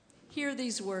hear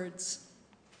these words.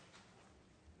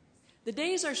 The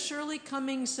days are surely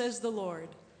coming, says the Lord,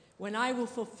 when I will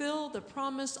fulfill the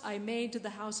promise I made to the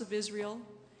house of Israel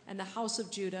and the house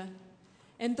of Judah.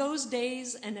 In those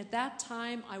days and at that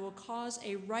time I will cause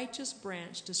a righteous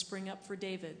branch to spring up for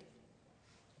David,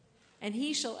 and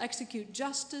he shall execute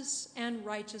justice and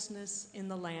righteousness in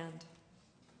the land.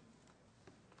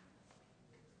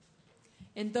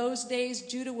 In those days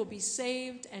Judah will be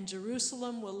saved and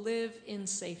Jerusalem will live in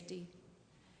safety.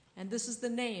 And this is the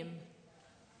name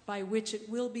by which it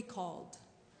will be called: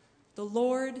 the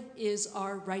Lord is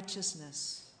our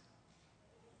righteousness.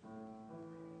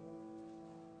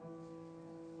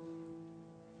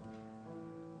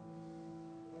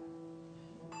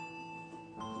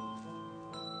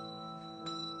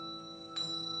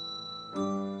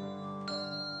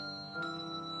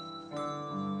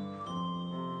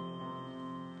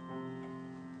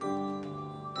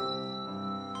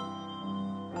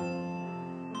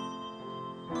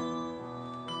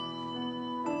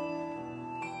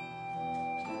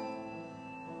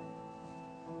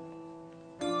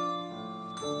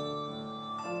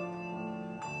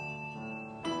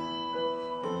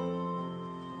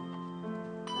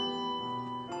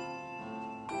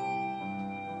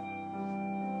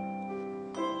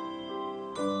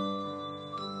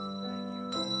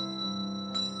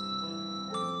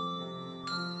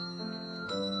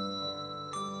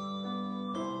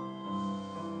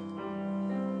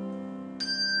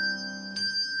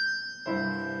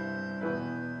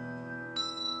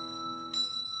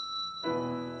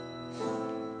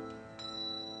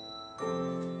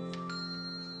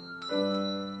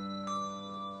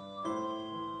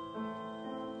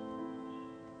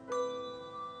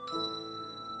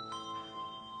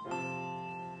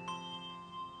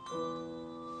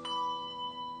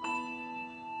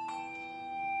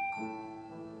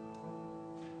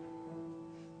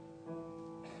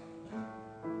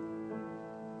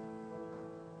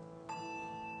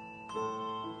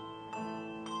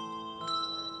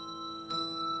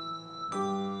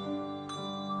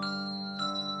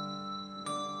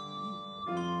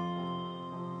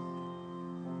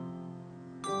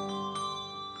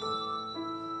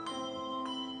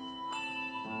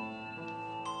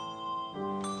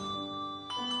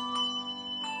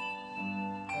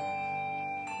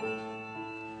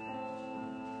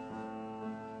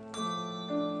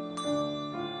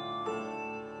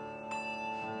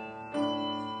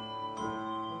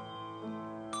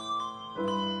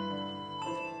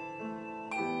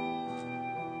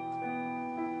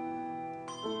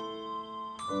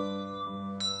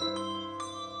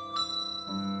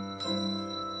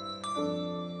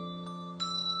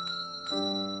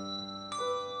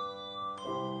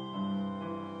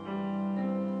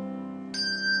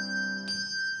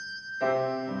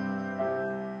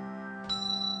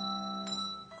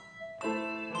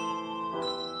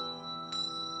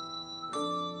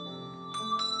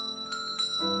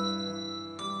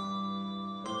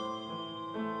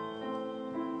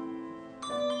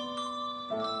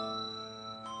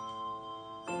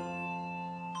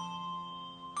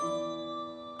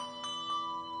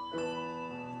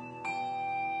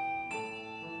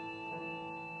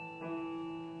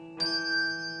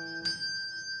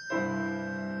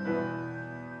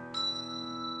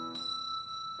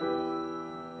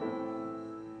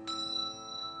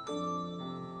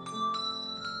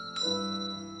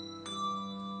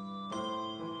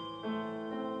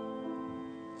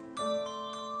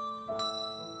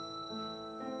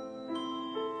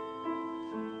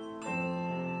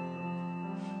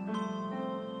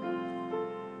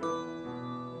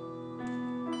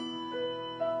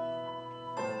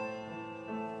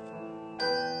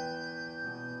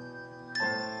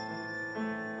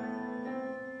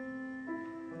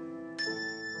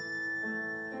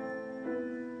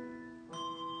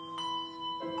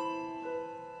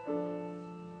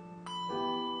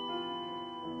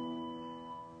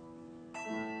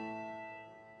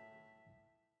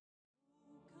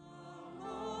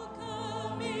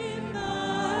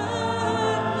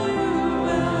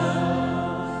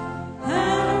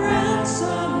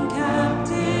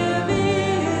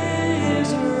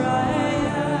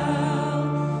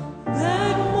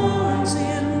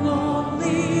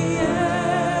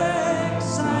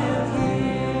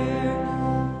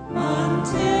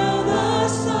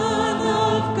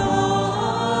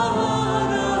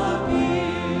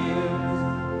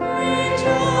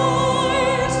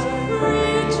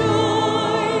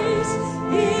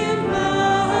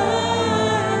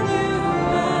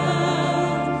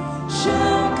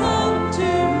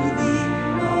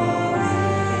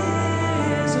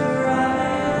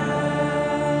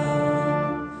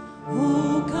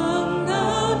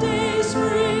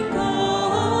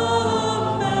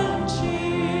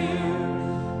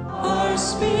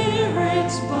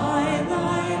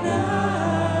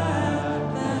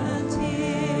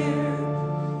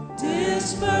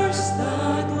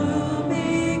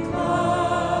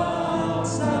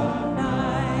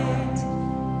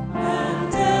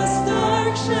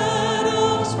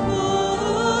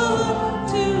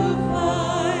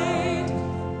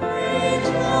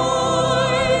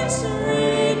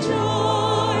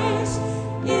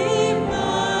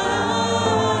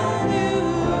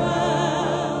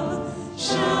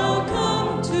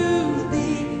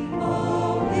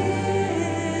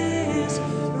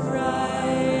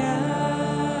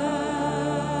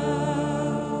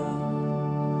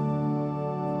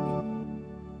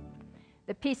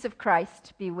 peace of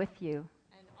Christ be with you.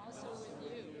 And also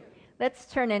with you. Let's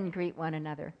turn and greet one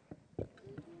another.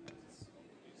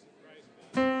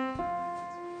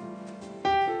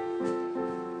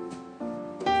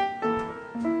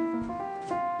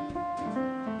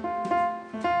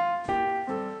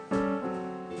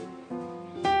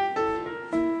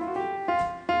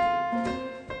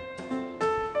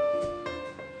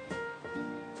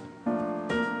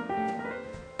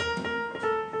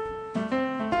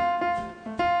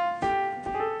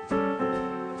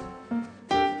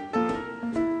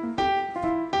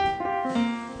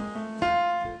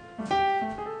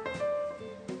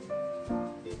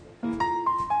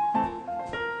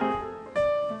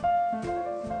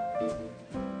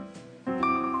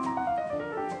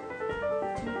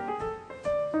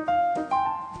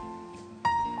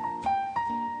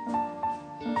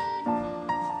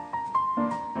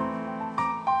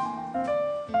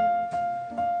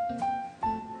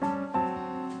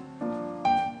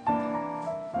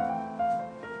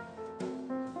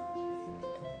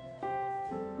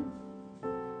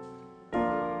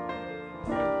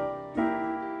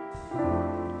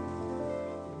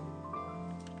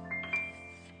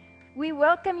 We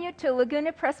welcome you to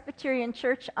Laguna Presbyterian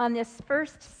Church on this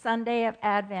first Sunday of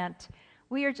Advent.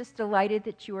 We are just delighted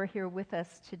that you are here with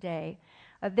us today.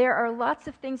 There are lots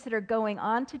of things that are going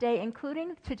on today,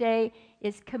 including today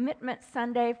is Commitment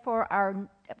Sunday for our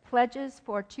pledges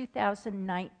for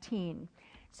 2019.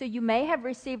 So you may have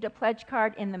received a pledge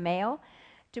card in the mail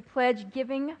to pledge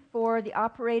giving for the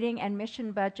operating and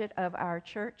mission budget of our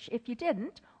church. If you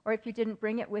didn't, or if you didn't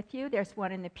bring it with you, there's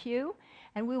one in the pew,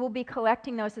 and we will be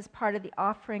collecting those as part of the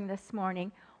offering this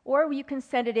morning, or you can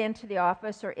send it into the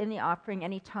office or in the offering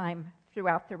anytime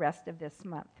throughout the rest of this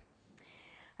month.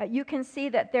 You can see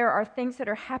that there are things that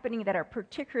are happening that are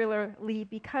particularly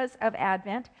because of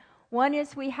Advent. One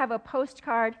is we have a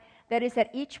postcard that is at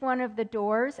each one of the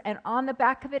doors, and on the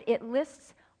back of it, it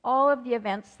lists all of the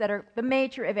events that are the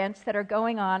major events that are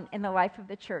going on in the life of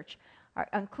the church,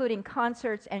 including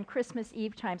concerts and Christmas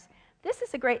Eve times. This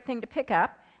is a great thing to pick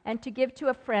up and to give to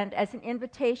a friend as an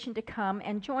invitation to come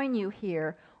and join you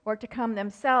here, or to come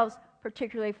themselves,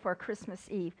 particularly for Christmas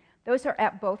Eve. Those are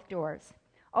at both doors.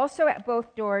 Also at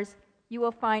both doors, you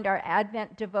will find our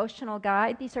Advent devotional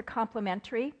guide. These are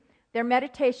complimentary. They're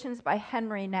meditations by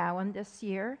Henry Nouwen this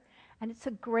year, and it's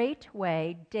a great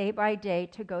way, day by day,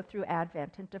 to go through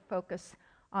Advent and to focus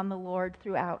on the Lord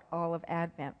throughout all of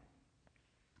Advent.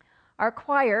 Our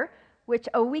choir, which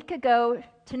a week ago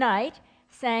tonight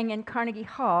sang in Carnegie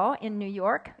Hall in New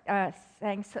York,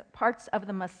 sang parts of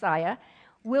the Messiah,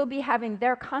 will be having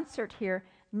their concert here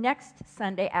next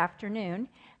Sunday afternoon.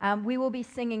 We will be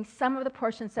singing some of the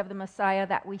portions of the Messiah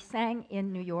that we sang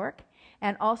in New York,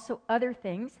 and also other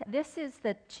things. This is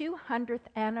the 200th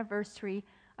anniversary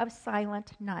of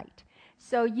Silent Night.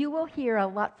 So you will hear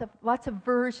lots of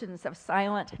versions of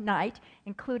Silent Night,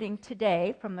 including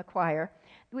today from the choir.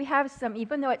 We have some,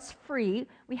 even though it's free,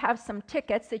 we have some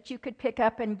tickets that you could pick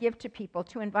up and give to people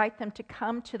to invite them to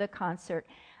come to the concert.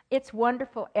 It's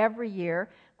wonderful every year.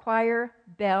 Choir,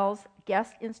 bells,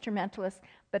 guest instrumentalists.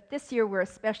 But this year we're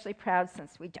especially proud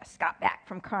since we just got back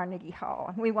from Carnegie Hall,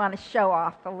 and we want to show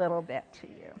off a little bit to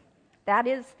you. That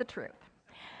is the truth.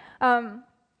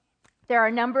 There are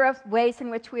a number of ways in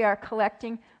which we are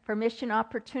collecting for mission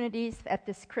opportunities at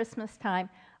this Christmas time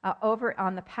over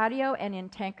on the patio and in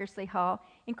Tankersley Hall,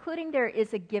 including there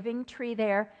is a giving tree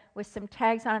there with some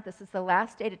tags on it. This is the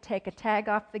last day to take a tag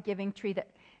off the giving tree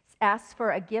that asks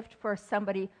for a gift for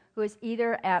somebody who is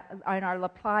either in our La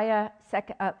Playa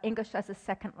English as a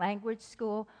Second Language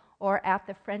School or at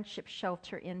the Friendship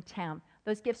Shelter in town.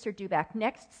 Those gifts are due back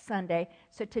next Sunday,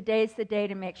 so today's the day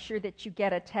to make sure that you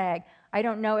get a tag. I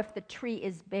don't know if the tree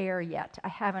is bare yet. I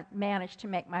haven't managed to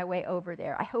make my way over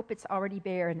there. I hope it's already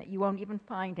bare and that you won't even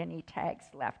find any tags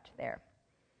left there.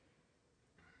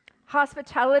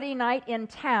 Hospitality night in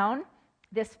town,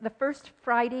 the first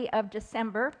Friday of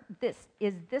December. This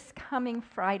is this coming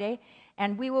Friday,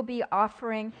 and we will be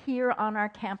offering here on our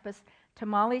campus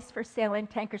tamales for sale in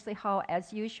Tankersley Hall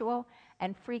as usual,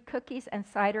 and free cookies and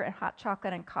cider and hot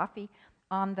chocolate and coffee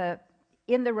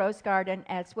in the Rose Garden,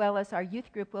 as well as our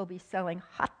youth group will be selling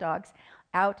hot dogs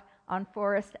out on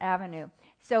Forest Avenue.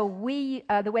 So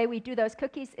the way we do those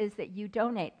cookies is that you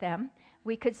donate them.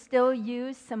 We could still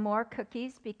use some more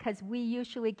cookies because we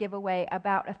usually give away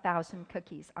about 1,000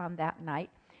 cookies on that night,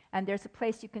 and there's a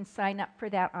place you can sign up for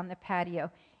that on the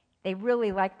patio. They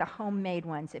really like the homemade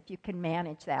ones if you can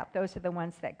manage that. Those are the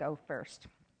ones that go first.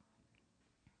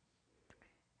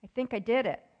 I think I did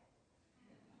it.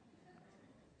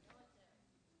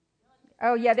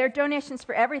 Oh, yeah, there are donations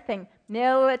for everything.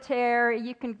 military,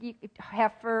 you can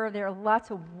have fur. There are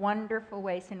lots of wonderful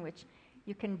ways in which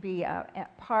you can be a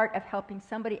part of helping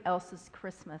somebody else's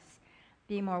Christmas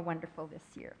be more wonderful this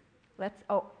year.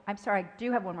 I'm sorry, I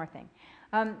do have one more thing.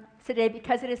 Today,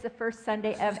 because it is the first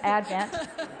Sunday of Advent,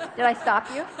 did I stop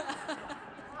you?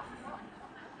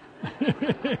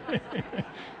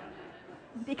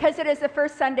 Because it is the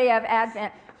first Sunday of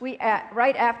Advent, we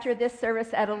right after this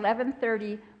service at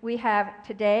 11:30, we have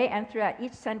today and throughout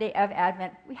each Sunday of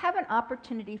Advent, we have an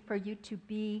opportunity for you to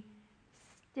be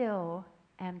still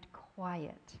and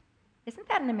quiet. Isn't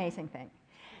that an amazing thing?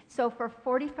 So for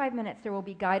 45 minutes, there will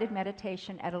be guided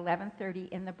meditation at 11:30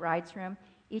 in the bride's room,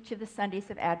 each of the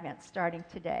Sundays of Advent starting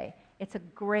today. It's a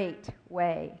great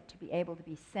way to be able to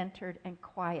be centered and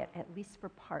quiet, at least for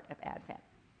part of Advent.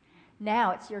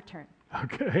 Now it's your turn.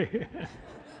 Okay.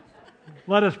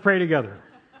 Let us pray together.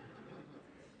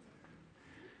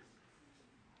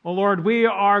 Oh Lord, we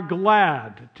are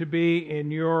glad to be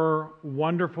in your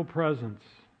wonderful presence.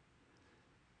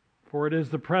 For it is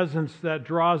the presence that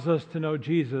draws us to know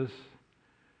Jesus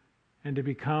and to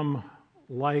become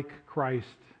like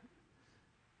Christ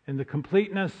in the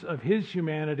completeness of his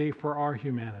humanity for our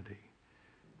humanity.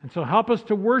 And so help us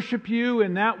to worship you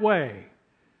in that way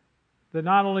that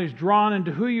not only is drawn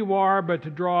into who you are, but to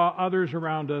draw others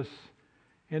around us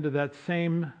into that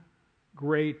same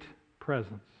great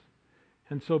presence.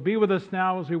 And so be with us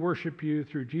now as we worship you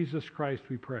through Jesus Christ,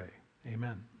 we pray.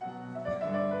 Amen.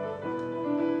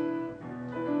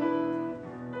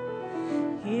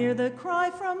 Hear the cry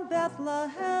from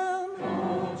Bethlehem,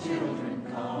 O children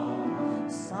come.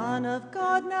 Son of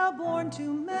God now born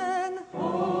to men,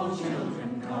 O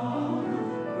children come.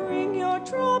 Bring your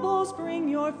troubles, bring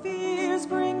your fears,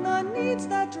 bring the needs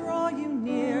that draw you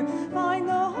near. Find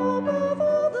the hope of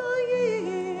all the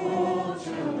years. O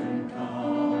children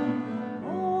come.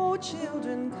 O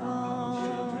children come.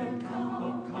 Children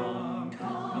come, come,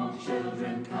 come,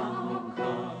 children come,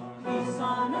 come. Peace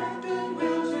on earth,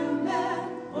 goodwill to men.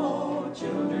 O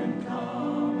children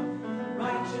come,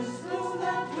 righteous flow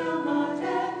that will not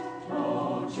end.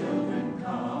 O children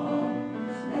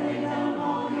come, lay down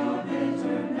all your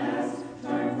bitterness,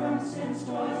 turn from sin's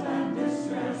toils and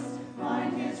distress,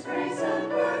 find his grace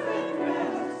and perfect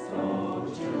rest. O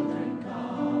children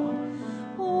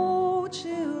come, O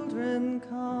children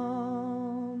come.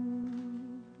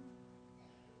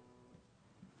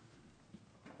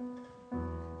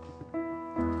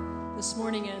 This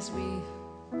morning, as we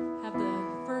have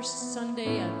the first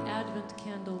Sunday of Advent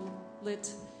candle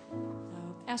lit,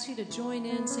 ask you to join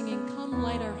in singing Come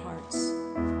Light Our Hearts.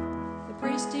 The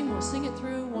praise team will sing it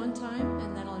through one time,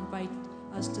 and then I'll invite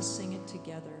us to sing it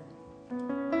together.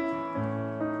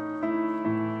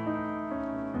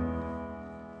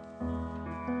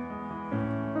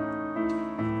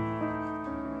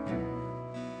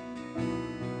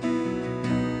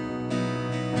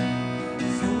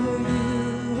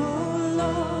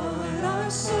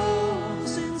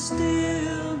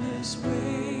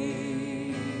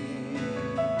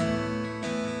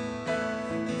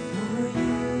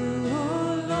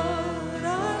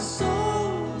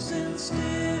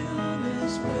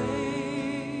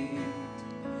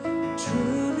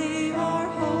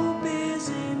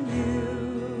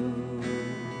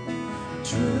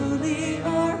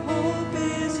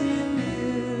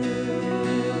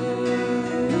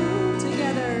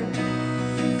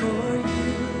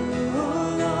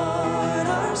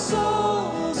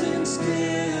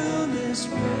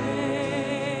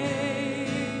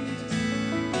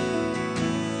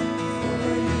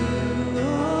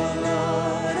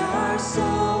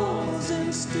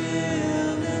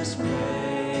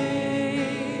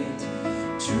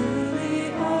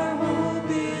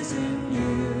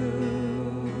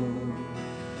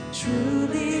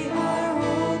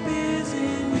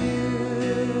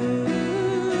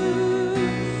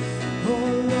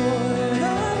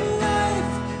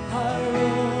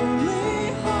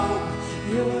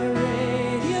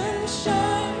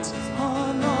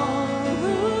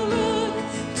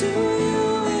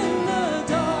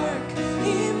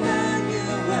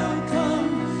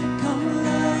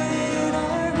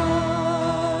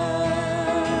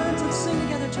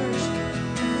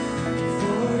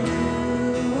 For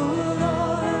you, O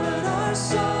Lord,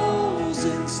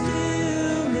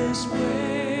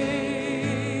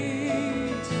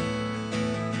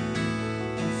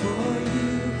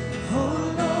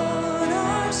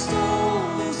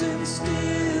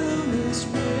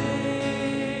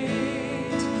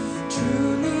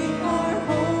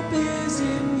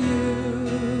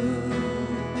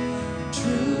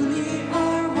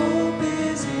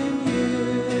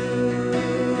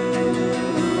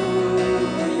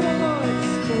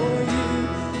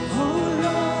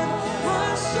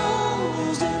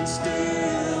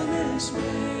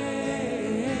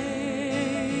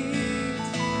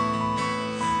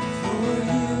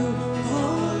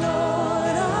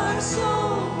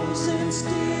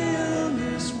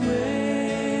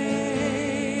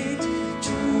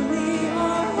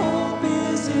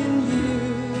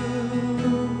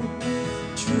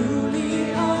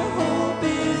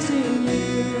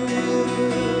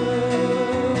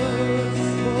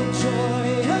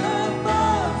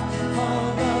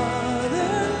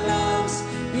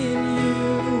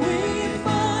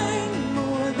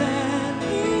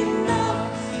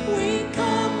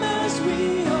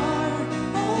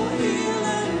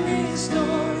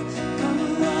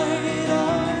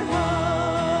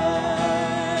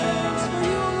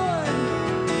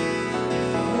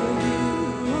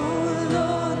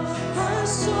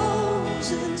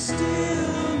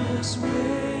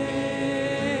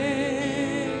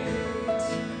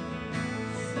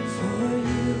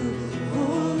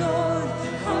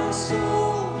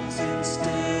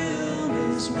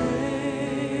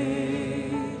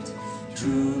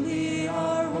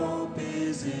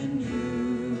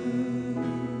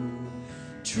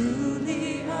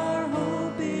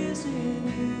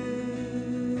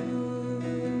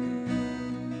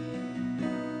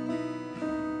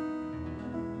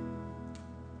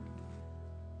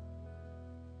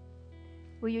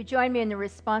 Will you join me in the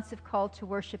responsive call to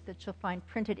worship that you'll find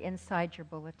printed inside your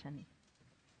bulletin?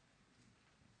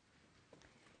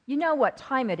 You know what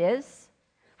time it is,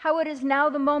 how it is now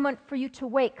the moment for you to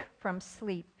wake from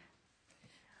sleep.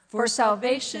 For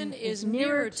salvation is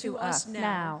nearer to us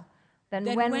now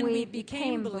than when we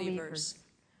became believers.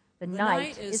 The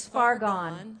night is far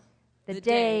gone, the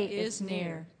day is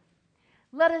near.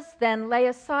 Let us then lay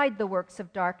aside the works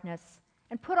of darkness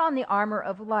and put on the armor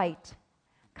of light.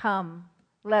 Come,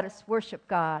 let us worship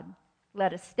God.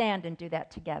 Let us stand and do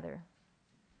that together.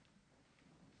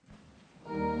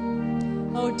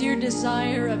 O dear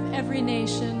desire of every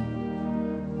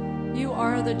nation, you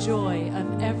are the joy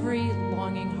of every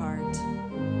longing heart.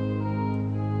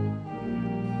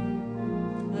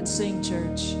 Let's sing,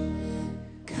 church.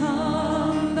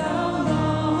 Come, thou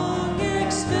long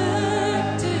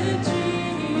expected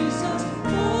Jesus,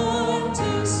 born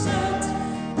to set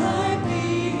thy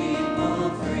people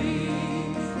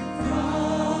free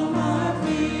from our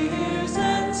fears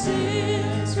and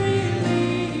sins.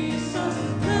 Release us,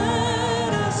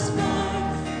 let us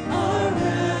find our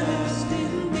rest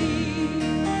in thee.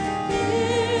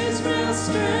 Israel's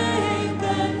strength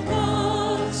and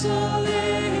consolation.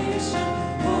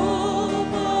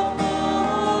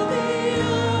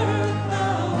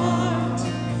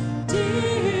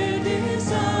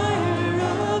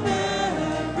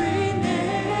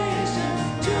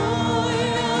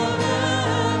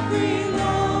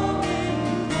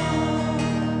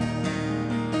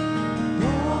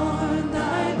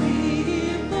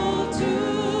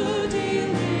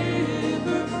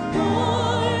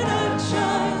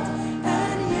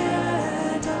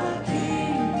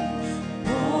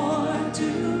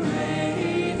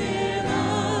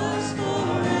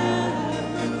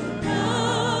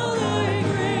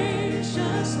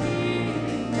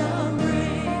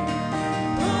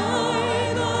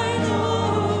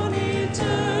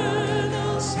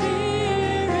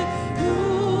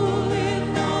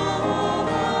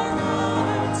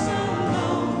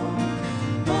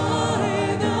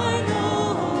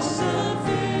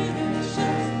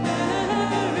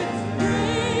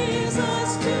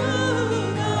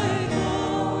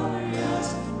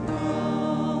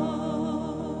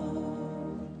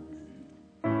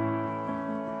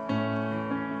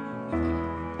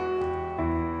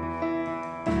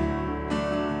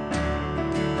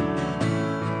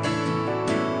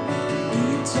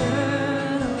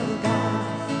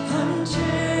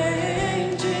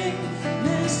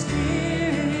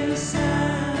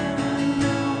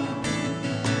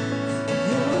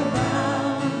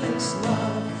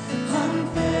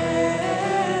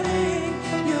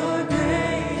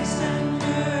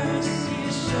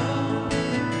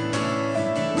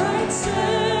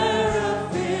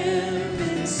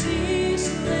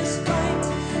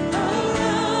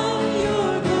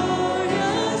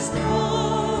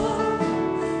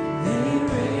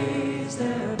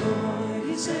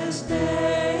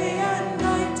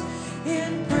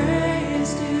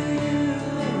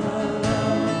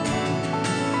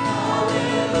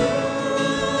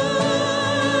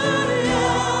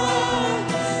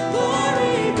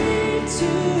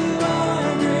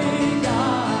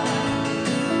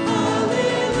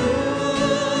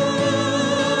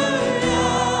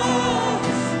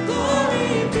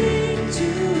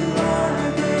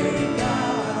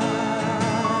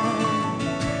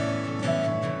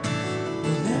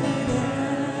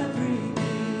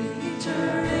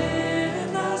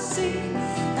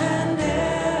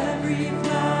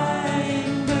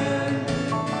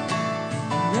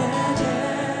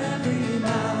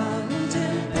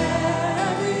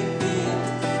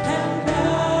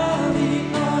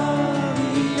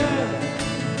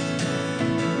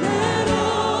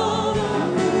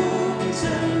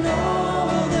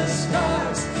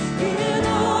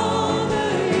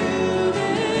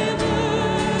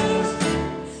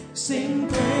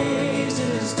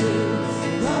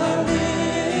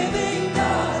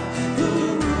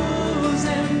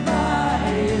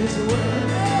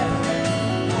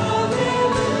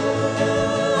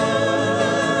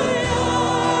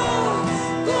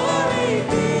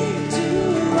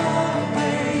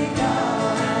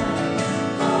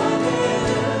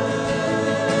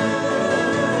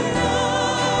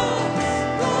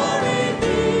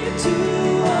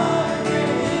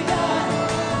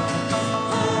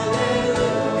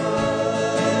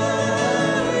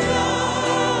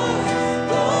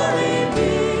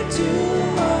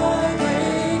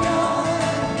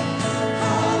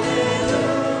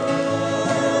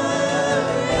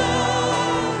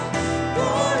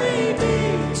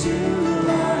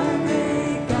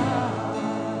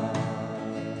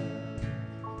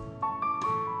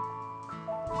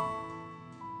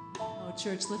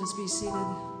 Church, let us be seated.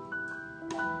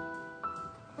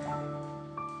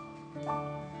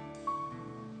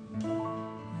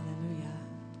 Hallelujah.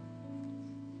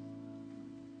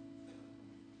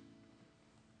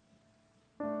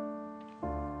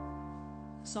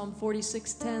 Psalm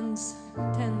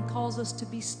 46:10 calls us to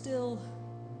be still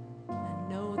and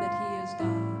know that He is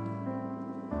God.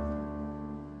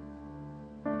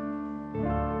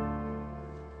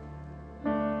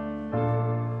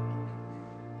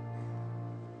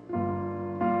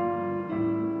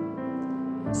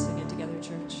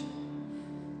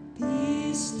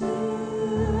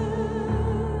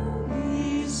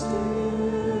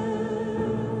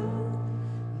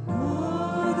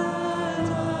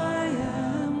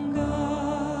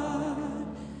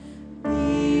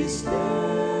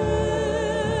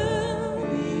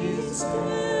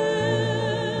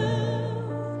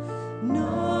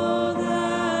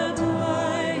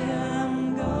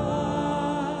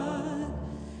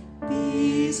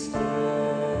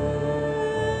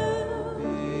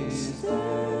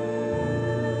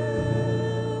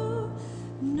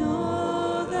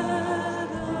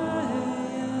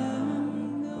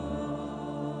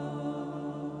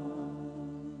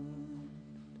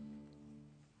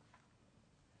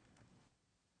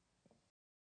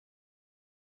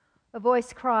 A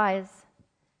voice cries,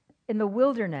 "In the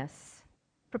wilderness,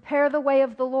 prepare the way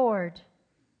of the Lord.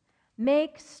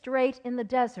 Make straight in the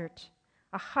desert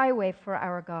a highway for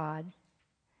our God."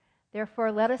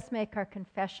 Therefore, let us make our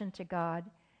confession to God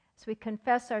as we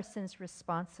confess our sins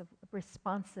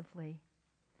responsively.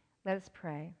 Let us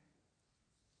pray.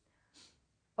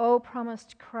 O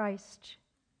promised Christ,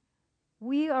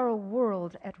 we are a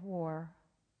world at war.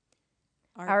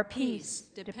 Our peace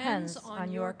depends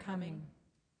on your coming.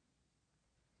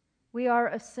 We are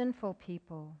a sinful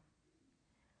people.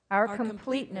 Our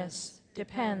completeness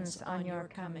depends on your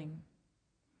coming.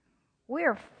 We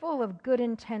are full of good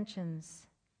intentions,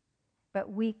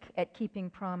 but weak at keeping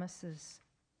promises.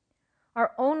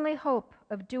 Our only hope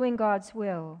of doing God's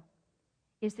will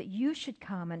is that you should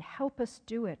come and help us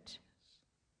do it.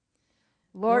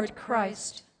 Lord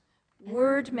Christ,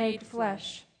 Word made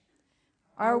flesh,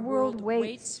 our world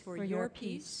waits for your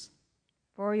peace,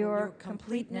 for your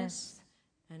completeness,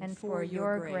 and for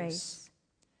your grace.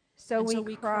 So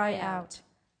we cry out,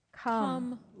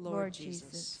 "Come, Lord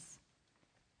Jesus."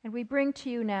 And we bring to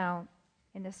you now,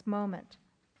 in this moment,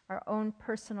 our own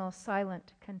personal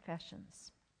silent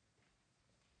confessions.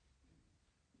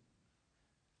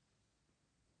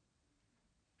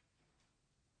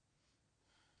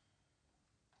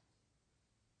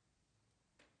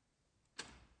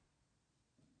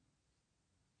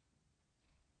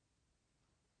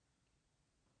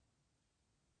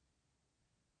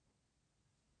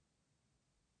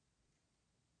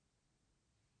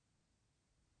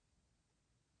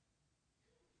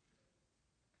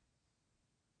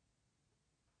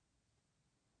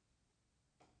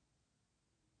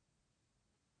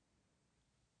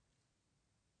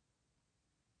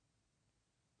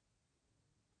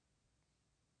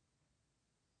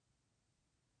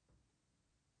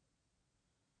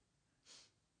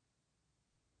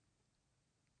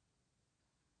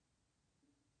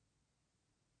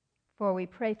 For we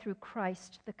pray through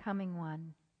Christ, the coming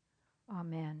one.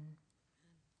 Amen.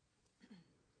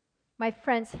 My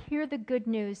friends, hear the good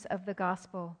news of the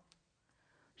gospel.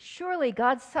 Surely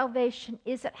God's salvation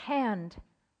is at hand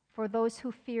for those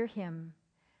who fear him,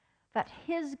 that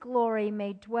his glory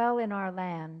may dwell in our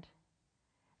land.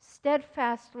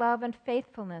 Steadfast love and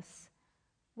faithfulness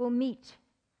will meet.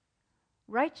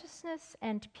 Righteousness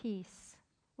and peace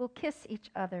will kiss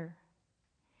each other.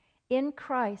 In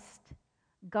Christ,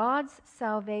 God's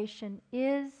salvation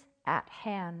is at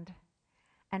hand,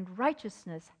 and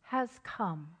righteousness has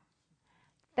come.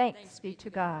 Thanks be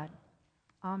to God.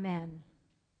 Amen.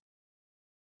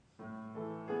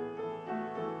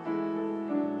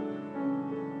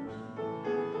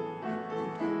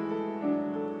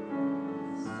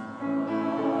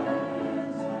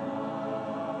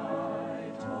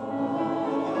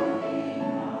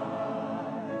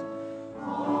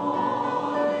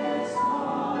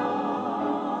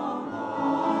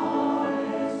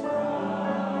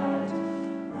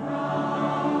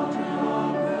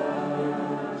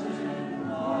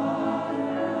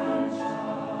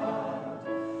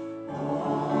 Oh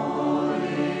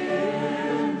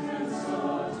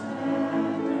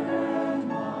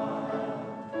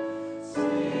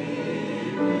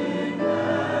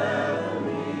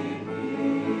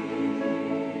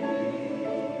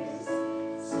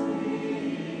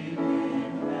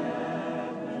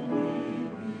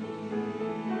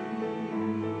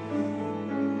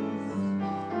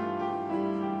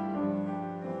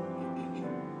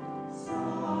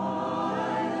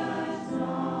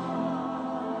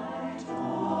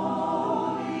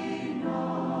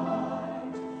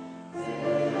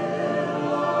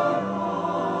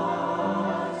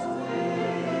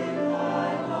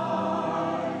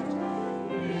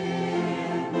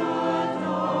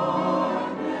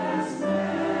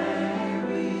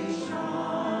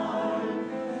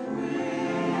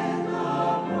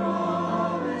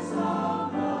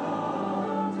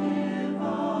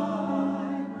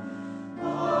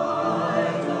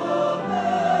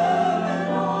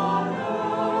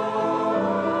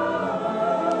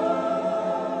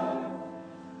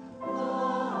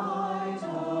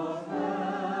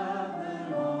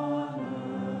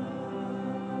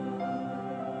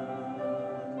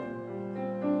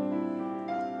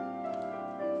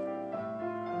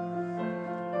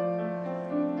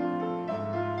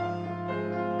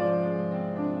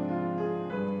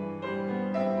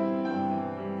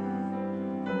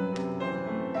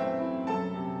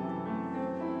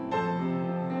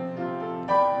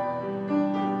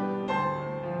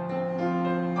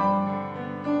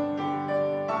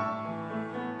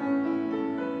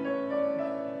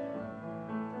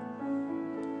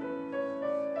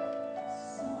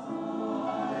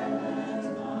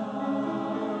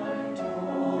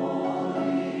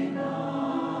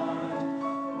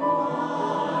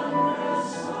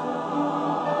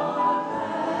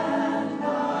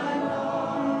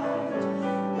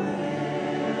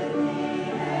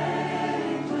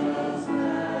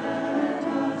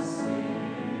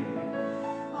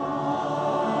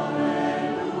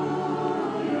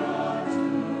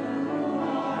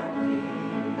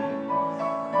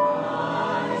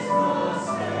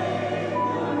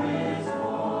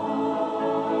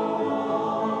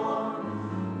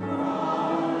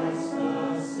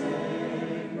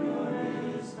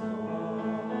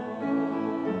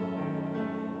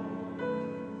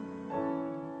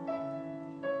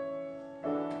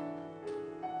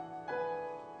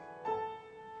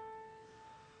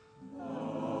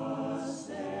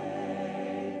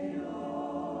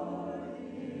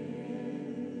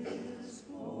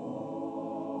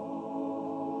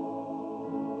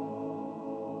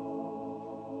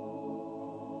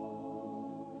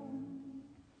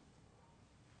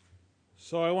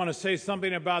So I want to say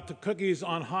something about the cookies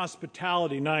on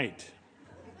hospitality night.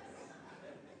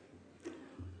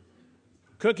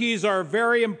 Cookies are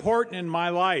very important in my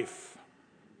life.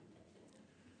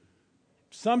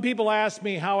 Some people ask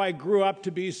me how I grew up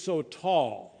to be so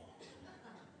tall.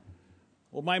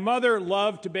 Well, my mother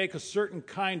loved to bake a certain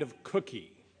kind of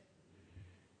cookie.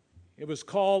 It was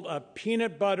called a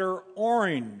peanut butter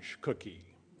orange cookie.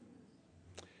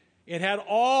 It had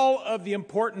all of the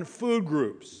important food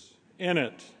groups in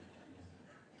it,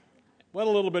 with a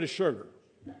little bit of sugar.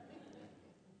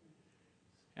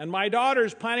 And my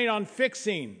daughter's planning on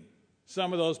fixing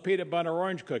some of those peanut butter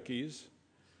orange cookies.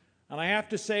 And I have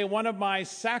to say, one of my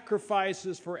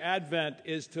sacrifices for Advent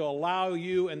is to allow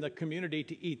you and the community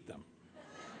to eat them.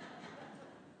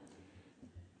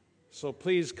 So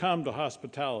please come to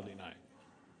hospitality night.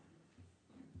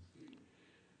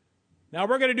 Now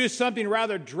we're going to do something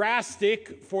rather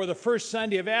drastic for the first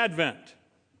Sunday of Advent.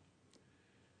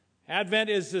 Advent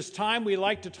is this time we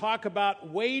like to talk about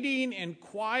waiting in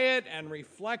quiet and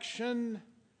reflection.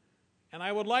 And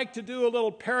I would like to do a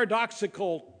little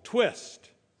paradoxical twist.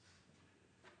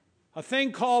 A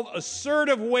thing called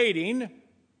assertive waiting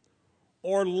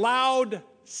or loud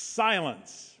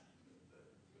silence.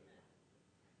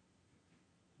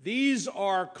 These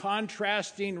are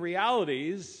contrasting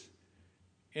realities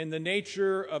in the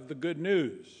nature of the good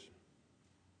news.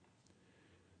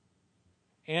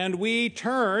 And we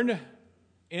turn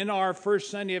in our first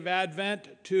Sunday of Advent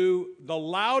to the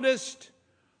loudest,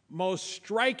 most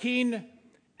striking,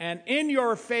 and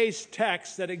in-your-face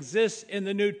text that exists in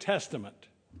the New Testament.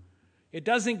 It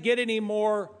doesn't get any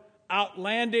more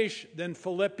outlandish than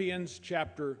Philippians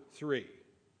chapter 3.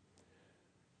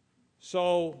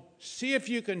 So see if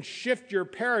you can shift your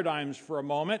paradigms for a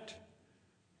moment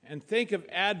and think of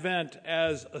Advent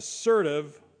as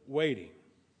assertive waiting.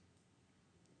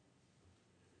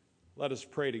 Let us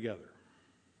pray together.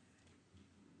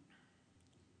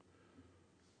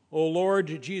 O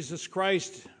Lord Jesus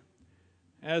Christ,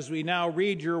 as we now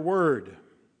read your word,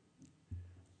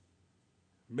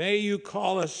 may you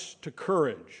call us to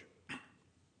courage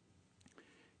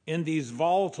in these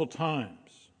volatile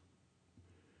times,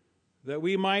 that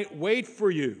we might wait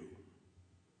for you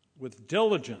with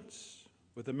diligence,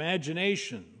 with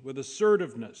imagination, with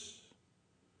assertiveness,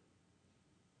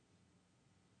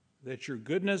 that your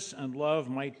goodness and love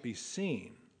might be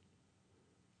seen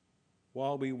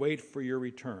while we wait for your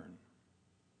return.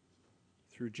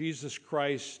 Through Jesus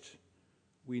Christ,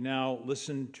 we now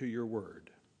listen to your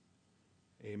word.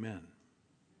 Amen.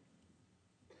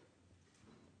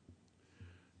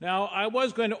 Now, I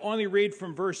was going to only read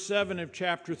from verse 7 of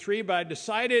chapter 3, but I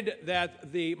decided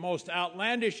that the most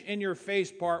outlandish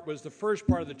in-your-face part was the first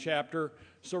part of the chapter,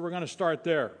 so we're going to start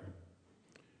there.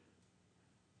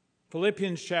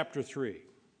 Philippians chapter 3.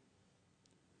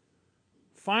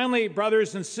 Finally,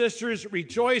 brothers and sisters,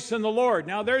 rejoice in the Lord.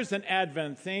 Now, there's an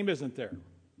Advent theme, isn't there?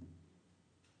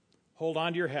 Hold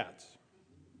on to your hats.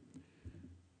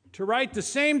 To write the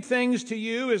same things to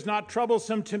you is not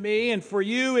troublesome to me, and for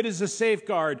you it is a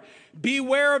safeguard.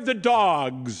 Beware of the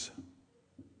dogs.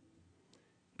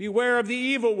 Beware of the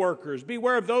evil workers.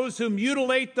 Beware of those who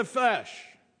mutilate the flesh.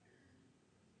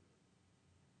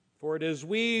 For it is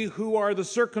we who are the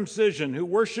circumcision, who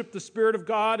worship the Spirit of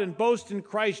God and boast in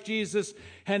Christ Jesus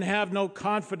and have no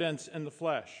confidence in the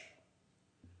flesh.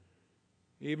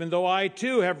 Even though I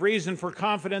too have reason for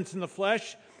confidence in the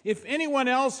flesh, if anyone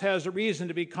else has a reason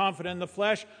to be confident in the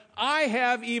flesh, I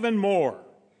have even more.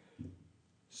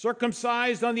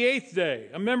 Circumcised on the 8th day,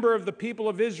 a member of the people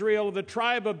of Israel, of the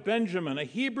tribe of Benjamin, a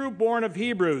Hebrew born of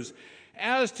Hebrews,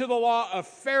 as to the law, a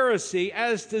Pharisee,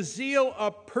 as to zeal,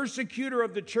 a persecutor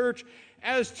of the church,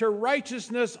 as to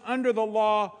righteousness under the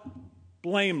law,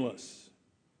 blameless.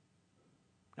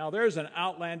 Now there's an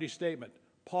outlandish statement.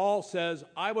 Paul says,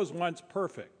 I was once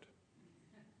perfect.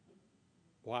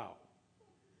 Wow.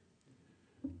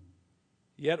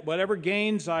 Yet whatever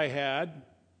gains I had,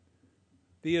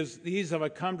 these have I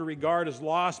come to regard as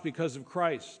lost because of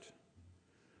Christ.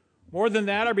 More than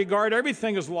that, I regard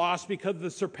everything as lost because of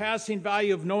the surpassing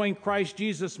value of knowing Christ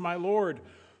Jesus my Lord.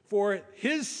 For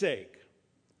his sake,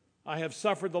 I have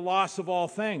suffered the loss of all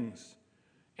things,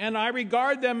 and I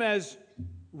regard them as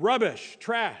rubbish,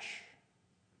 trash,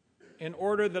 in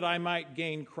order that I might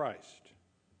gain Christ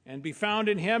and be found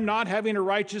in him, not having a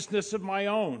righteousness of my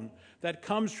own that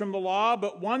comes from the law,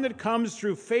 but one that comes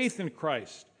through faith in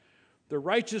Christ, the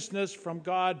righteousness from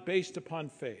God based upon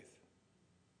faith.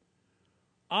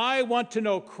 I want to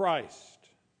know Christ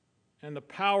and the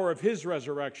power of his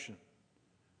resurrection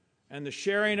and the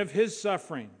sharing of his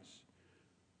sufferings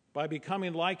by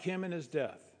becoming like him in his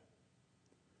death,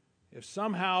 if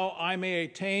somehow I may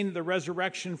attain the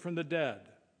resurrection from the dead.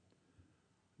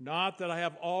 Not that I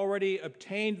have already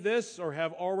obtained this or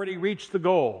have already reached the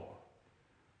goal,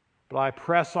 but I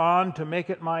press on to make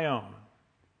it my own,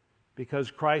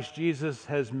 because Christ Jesus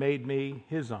has made me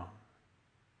his own.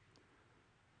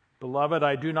 Beloved,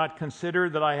 I do not consider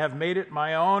that I have made it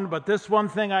my own, but this one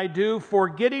thing I do,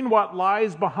 forgetting what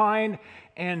lies behind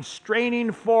and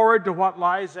straining forward to what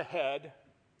lies ahead,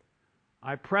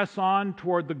 I press on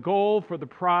toward the goal for the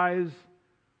prize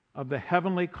of the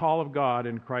heavenly call of God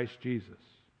in Christ Jesus.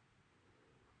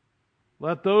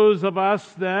 Let those of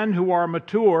us then who are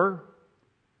mature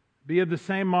be of the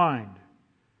same mind.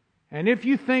 And if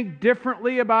you think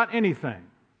differently about anything,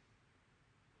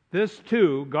 this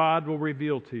too God will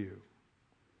reveal to you.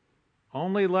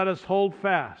 Only let us hold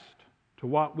fast to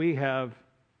what we have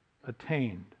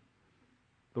attained.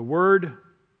 The word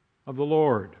of the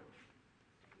Lord.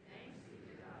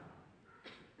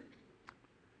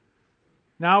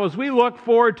 Now, as we look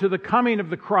forward to the coming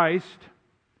of the Christ,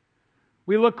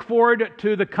 we look forward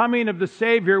to the coming of the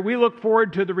Savior, we look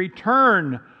forward to the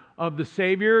return of the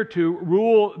Savior to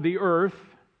rule the earth.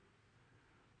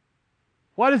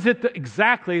 What is it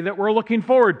exactly that we're looking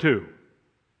forward to?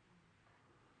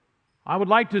 I would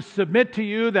like to submit to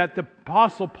you that the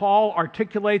Apostle Paul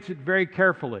articulates it very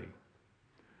carefully.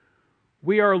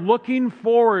 We are looking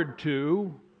forward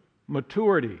to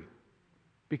maturity,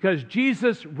 because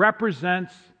Jesus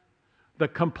represents the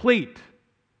complete,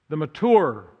 the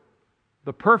mature,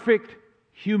 the perfect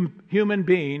human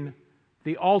being,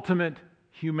 the ultimate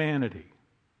humanity.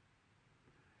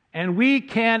 And we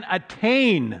can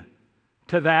attain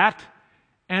to that,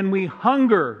 and we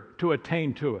hunger to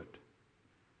attain to it.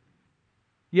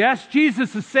 Yes,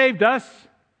 Jesus has saved us.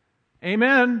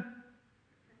 Amen.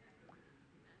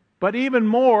 But even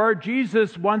more,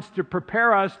 Jesus wants to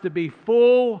prepare us to be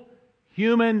full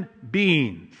human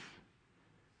beings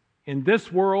in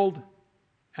this world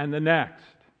and the next.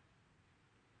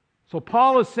 So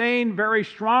Paul is saying very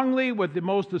strongly, with the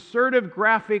most assertive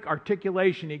graphic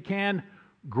articulation he can,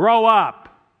 grow up.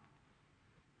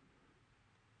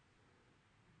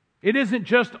 It isn't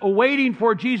just awaiting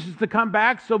for Jesus to come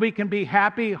back so we can be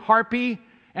happy, harpy,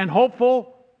 and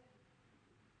hopeful.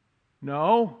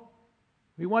 No.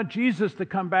 We want Jesus to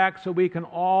come back so we can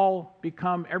all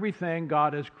become everything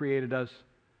God has created us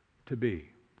to be.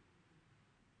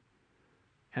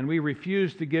 And we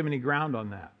refuse to give any ground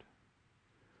on that.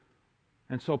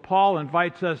 And so Paul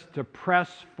invites us to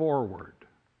press forward,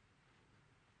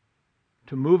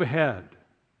 to move ahead,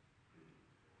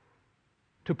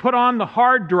 to put on the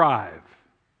hard drive.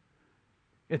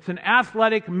 It's an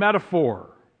athletic metaphor.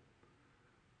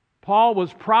 Paul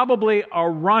was probably a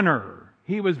runner.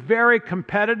 He was very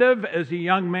competitive as a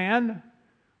young man.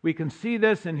 We can see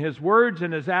this in his words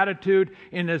and his attitude,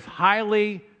 in his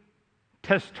highly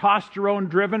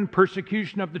testosterone-driven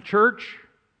persecution of the church.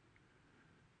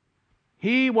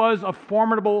 He was a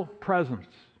formidable presence.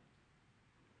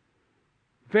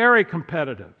 Very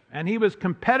competitive. And he was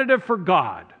competitive for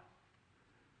God.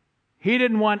 He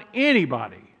didn't want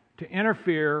anybody to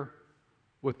interfere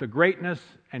with the greatness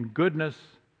and goodness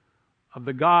of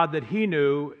the God that he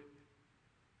knew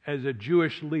as a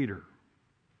Jewish leader.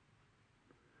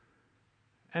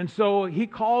 And so he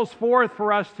calls forth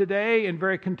for us today, in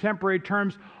very contemporary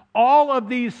terms, all of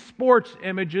these sports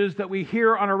images that we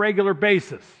hear on a regular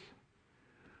basis.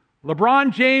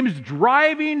 LeBron James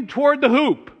driving toward the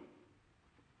hoop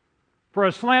for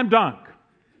a slam dunk.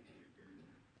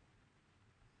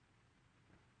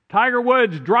 Tiger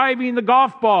Woods driving the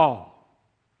golf ball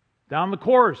down the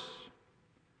course.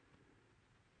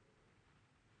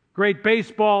 Great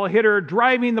baseball hitter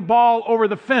driving the ball over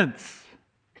the fence.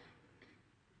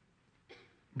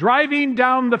 Driving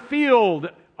down the field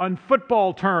on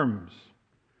football terms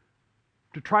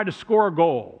to try to score a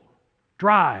goal.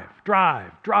 Drive,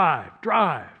 drive, drive,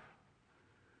 drive.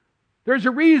 There's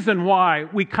a reason why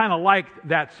we kind of like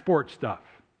that sports stuff.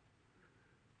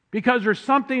 Because there's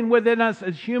something within us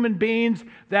as human beings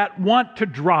that want to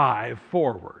drive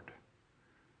forward.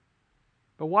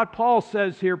 But what Paul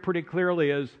says here pretty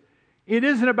clearly is, it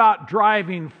isn't about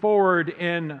driving forward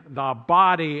in the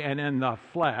body and in the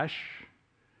flesh.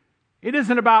 It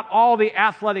isn't about all the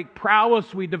athletic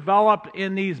prowess we develop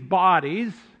in these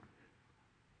bodies.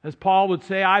 As Paul would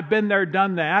say, I've been there,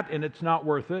 done that, and it's not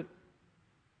worth it.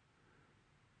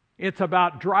 It's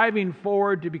about driving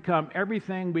forward to become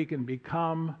everything we can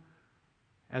become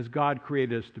as God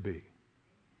created us to be.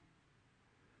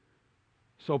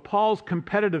 So Paul's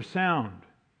competitive sound.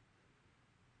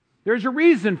 There's a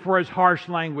reason for his harsh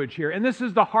language here, and this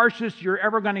is the harshest you're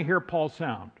ever going to hear Paul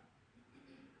sound.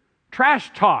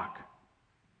 Trash talk.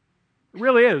 It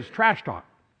really is trash talk.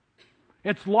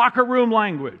 It's locker room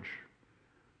language.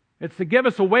 It's to give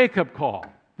us a wake-up call.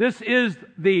 This is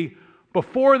the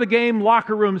before the game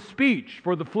locker room speech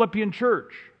for the Philippian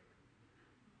church.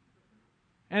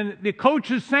 And the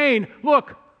coach is saying,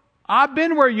 look, I've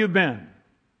been where you've been.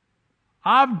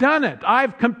 I've done it.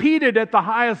 I've competed at the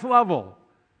highest level.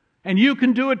 And you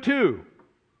can do it too.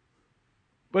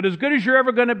 But as good as you're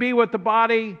ever going to be with the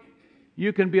body,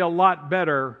 you can be a lot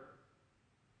better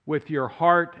with your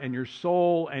heart and your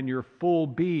soul and your full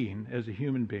being as a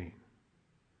human being.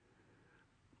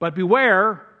 But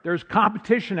beware, there's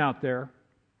competition out there.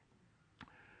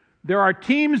 There are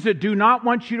teams that do not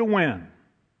want you to win.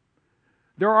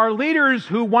 There are leaders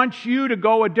who want you to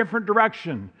go a different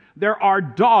direction. There are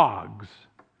dogs.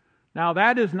 Now,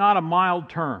 that is not a mild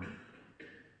term.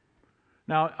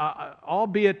 Now,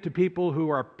 albeit to people who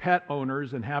are pet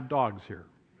owners and have dogs here.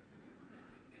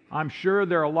 I'm sure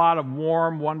there are a lot of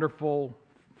warm, wonderful,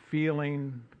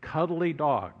 feeling, cuddly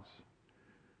dogs.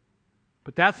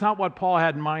 But that's not what Paul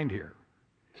had in mind here.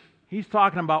 He's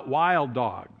talking about wild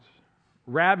dogs,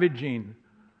 ravaging,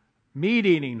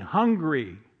 meat-eating,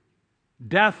 hungry,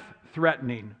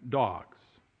 death-threatening dogs.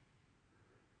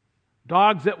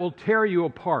 Dogs that will tear you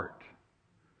apart.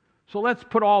 So let's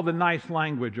put all the nice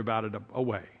language about it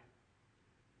away.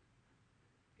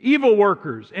 Evil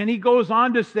workers, and he goes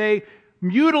on to say,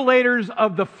 mutilators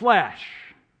of the flesh.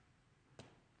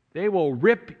 They will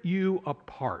rip you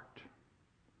apart.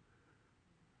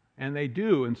 And they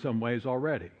do in some ways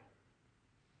already.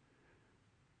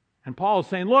 And Paul is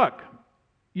saying, look,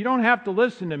 you don't have to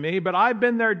listen to me, but I've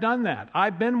been there, done that.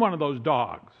 I've been one of those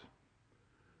dogs.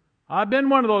 I've been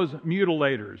one of those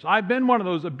mutilators. I've been one of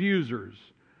those abusers.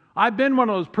 I've been one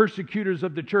of those persecutors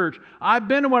of the church. I've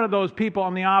been one of those people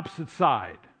on the opposite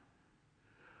side.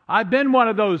 I've been one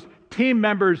of those team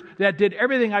members that did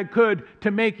everything I could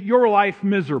to make your life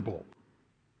miserable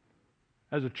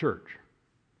as a church.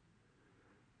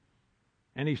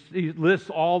 And he lists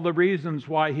all the reasons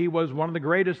why he was one of the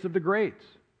greatest of the greats.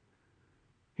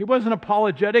 He wasn't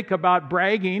apologetic about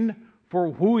bragging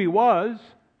for who he was.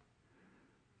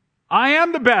 I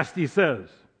am the best, he says.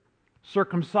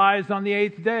 Circumcised on the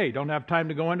 8th day. Don't have time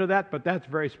to go into that, but that's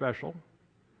very special.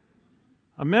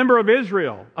 A member of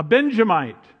Israel, a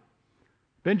Benjamite.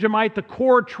 Benjamite, the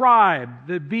core tribe,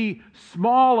 the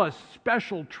smallest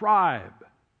special tribe.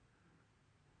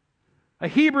 A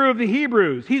Hebrew of the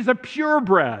Hebrews. He's a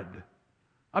purebred,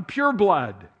 a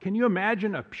pureblood. Can you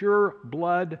imagine a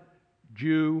pureblood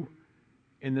Jew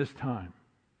in this time?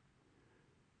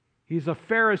 He's a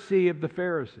Pharisee of the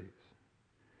Pharisees.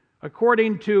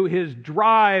 According to his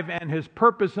drive and his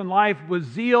purpose in life with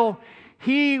zeal,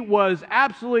 he was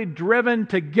absolutely driven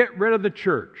to get rid of the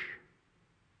church.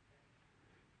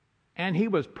 And he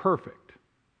was perfect.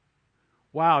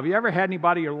 Wow, have you ever had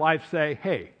anybody in your life say,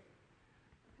 hey,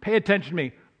 pay attention to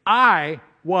me, I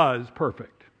was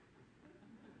perfect.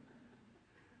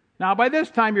 Now, by this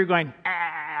time, you're going,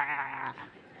 ah.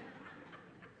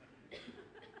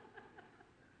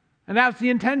 And that's the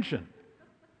intention.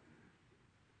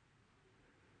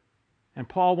 And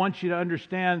Paul wants you to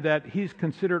understand that he's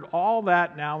considered all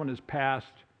that now in his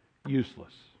past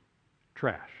useless,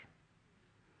 trash.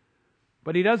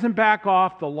 But he doesn't back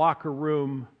off the locker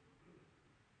room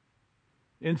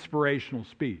inspirational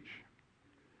speech.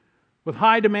 With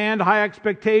high demand, high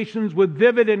expectations, with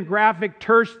vivid and graphic,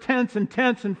 terse, tense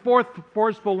and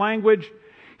forceful language,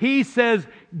 he says,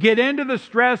 get into the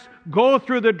stress, go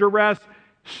through the duress,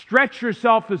 stretch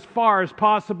yourself as far as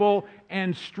possible,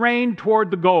 and strain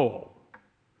toward the goal.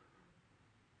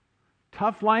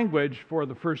 Tough language for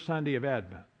the first Sunday of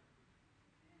Advent.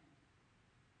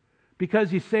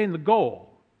 Because he's saying the goal,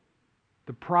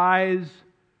 the prize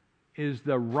is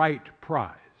the right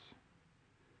prize.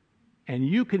 And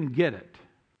you can get it.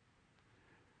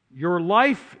 Your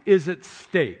life is at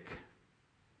stake.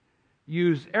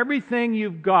 Use everything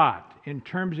you've got in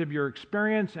terms of your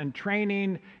experience and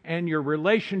training and your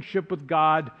relationship with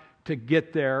God to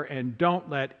get there, and don't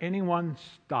let anyone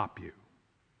stop you.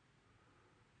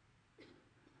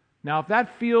 Now, if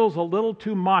that feels a little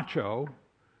too macho,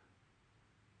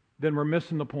 then we're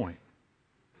missing the point.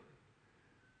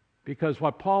 Because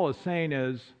what Paul is saying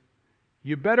is,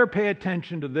 you better pay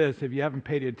attention to this if you haven't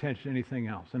paid attention to anything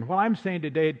else. And what I'm saying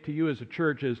today to you as a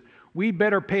church is, we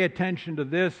better pay attention to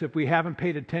this if we haven't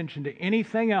paid attention to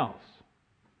anything else.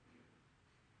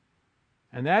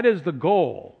 And that is the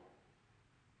goal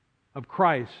of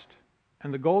Christ.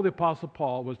 And the goal of the Apostle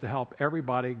Paul was to help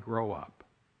everybody grow up.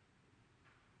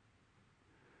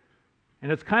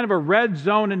 And it's kind of a red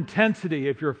zone intensity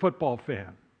if you're a football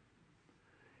fan.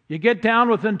 You get down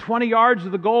within 20 yards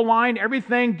of the goal line,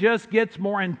 everything just gets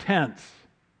more intense.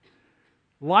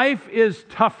 Life is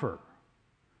tougher.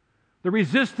 The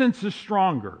resistance is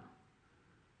stronger.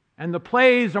 And the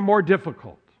plays are more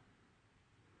difficult.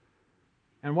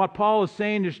 And what Paul is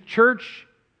saying is, church,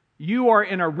 you are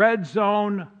in a red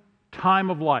zone time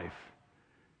of life.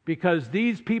 Because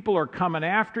these people are coming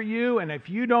after you, and if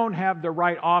you don't have the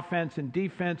right offense and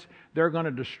defense, they're going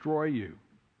to destroy you.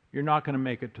 You're not going to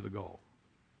make it to the goal.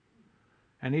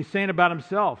 And he's saying about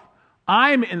himself,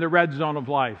 I'm in the red zone of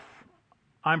life.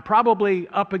 I'm probably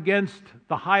up against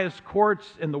the highest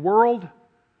courts in the world,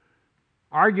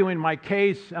 arguing my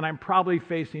case, and I'm probably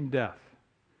facing death.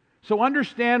 So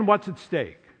understand what's at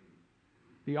stake.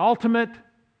 The ultimate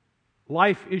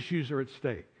life issues are at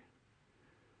stake.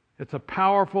 It's a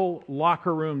powerful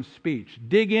locker room speech.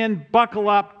 Dig in, buckle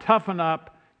up, toughen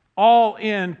up, all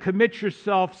in, commit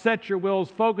yourself, set your wills,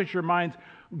 focus your minds,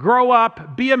 grow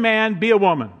up, be a man, be a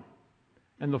woman,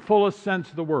 in the fullest sense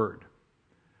of the word.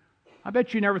 I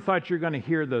bet you never thought you were going to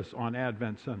hear this on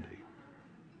Advent Sunday.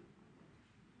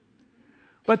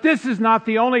 But this is not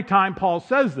the only time Paul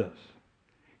says this.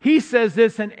 He says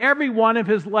this in every one of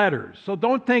his letters. So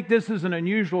don't think this is an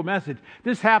unusual message.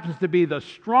 This happens to be the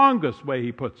strongest way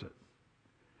he puts it.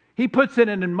 He puts it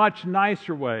in much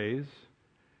nicer ways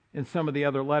in some of the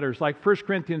other letters, like 1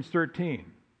 Corinthians 13.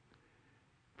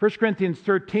 1 Corinthians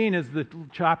 13 is the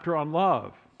chapter on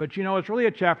love. But you know, it's really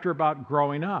a chapter about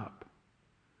growing up.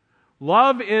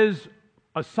 Love is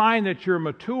a sign that you're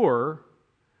mature,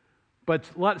 but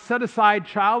set aside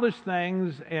childish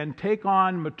things and take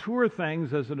on mature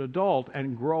things as an adult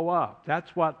and grow up.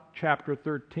 That's what chapter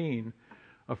 13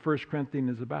 of 1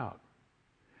 Corinthians is about.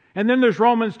 And then there's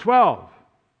Romans 12.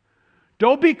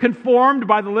 Don't be conformed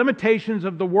by the limitations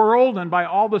of the world and by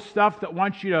all the stuff that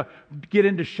wants you to get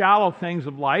into shallow things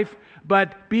of life,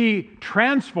 but be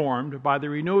transformed by the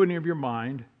renewing of your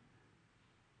mind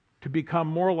to become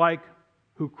more like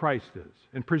who Christ is.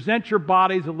 And present your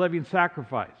bodies a living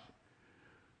sacrifice.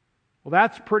 Well,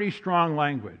 that's pretty strong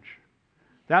language.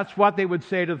 That's what they would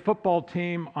say to the football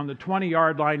team on the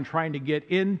 20-yard line trying to get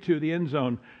into the end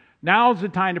zone. Now's the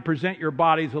time to present your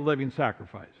bodies a living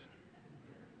sacrifice.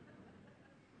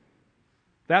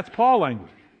 That's Paul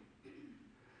language.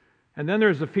 And then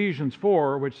there's Ephesians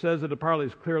 4, which says it probably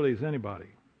as clearly as anybody.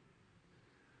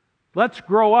 Let's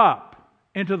grow up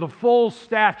into the full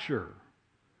stature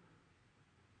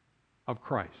of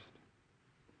Christ.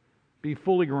 Be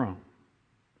fully grown.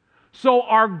 So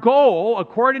our goal,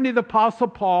 according to the Apostle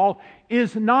Paul,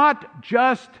 is not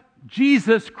just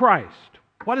Jesus Christ.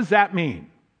 What does that mean?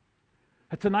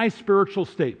 That's a nice spiritual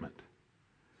statement.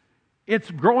 It's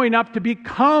growing up to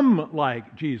become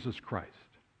like Jesus Christ.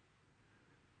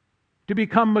 To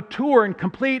become mature and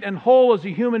complete and whole as a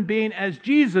human being as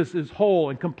Jesus is whole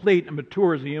and complete and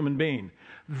mature as a human being.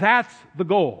 That's the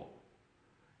goal.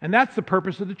 And that's the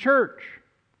purpose of the church.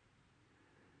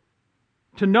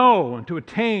 To know and to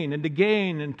attain and to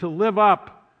gain and to live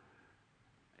up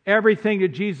everything that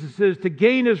Jesus is, to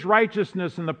gain His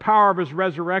righteousness and the power of His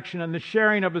resurrection and the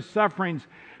sharing of His sufferings,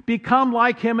 become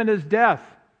like Him in His death.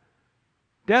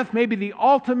 Death may be the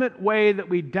ultimate way that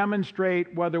we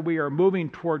demonstrate whether we are moving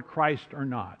toward Christ or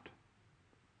not.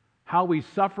 How we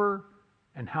suffer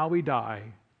and how we die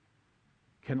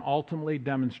can ultimately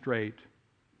demonstrate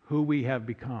who we have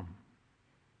become.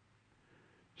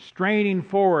 Straining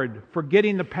forward,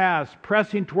 forgetting the past,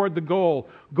 pressing toward the goal,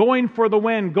 going for the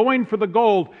win, going for the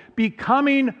gold,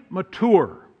 becoming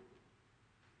mature.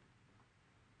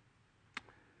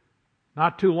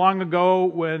 Not too long ago,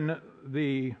 when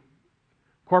the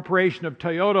corporation of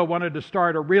Toyota wanted to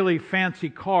start a really fancy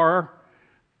car,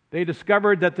 they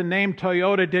discovered that the name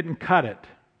Toyota didn't cut it.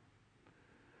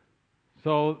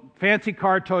 So fancy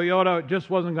car Toyota just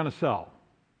wasn't going to sell.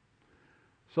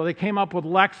 So they came up with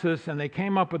Lexus, and they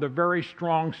came up with a very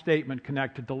strong statement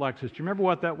connected to Lexus. Do you remember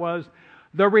what that was?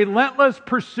 The relentless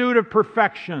pursuit of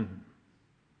perfection.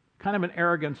 Kind of an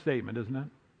arrogant statement, isn't it?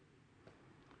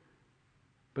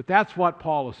 But that's what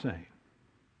Paul is saying.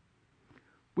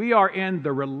 We are in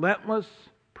the relentless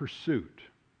pursuit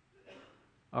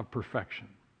of perfection.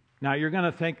 Now you're going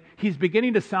to think, he's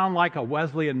beginning to sound like a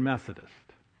Wesleyan Methodist.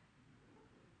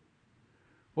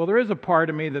 Well, there is a part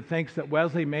of me that thinks that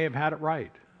Wesley may have had it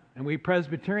right, and we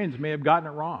Presbyterians may have gotten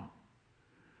it wrong.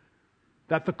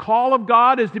 That the call of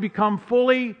God is to become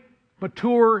fully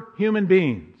mature human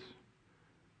beings.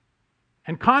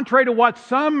 And contrary to what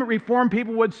some Reformed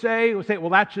people would say, well,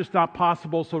 that's just not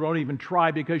possible, so don't even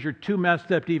try because you're too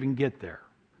messed up to even get there.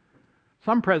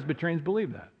 Some Presbyterians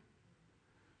believe that.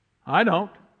 I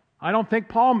don't. I don't think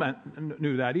Paul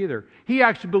knew that either. He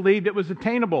actually believed it was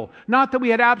attainable. Not that we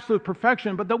had absolute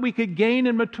perfection, but that we could gain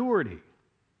in maturity.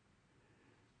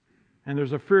 And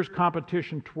there's a fierce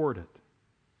competition toward it.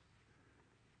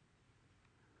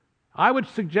 I would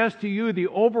suggest to you the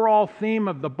overall theme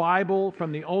of the Bible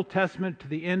from the Old Testament to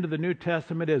the end of the New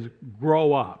Testament is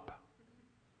grow up.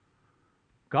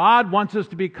 God wants us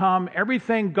to become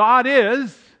everything God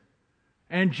is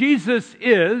and Jesus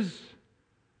is,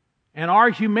 and our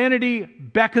humanity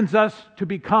beckons us to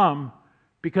become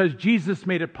because Jesus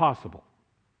made it possible.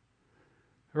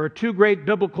 There are two great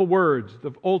biblical words.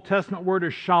 The Old Testament word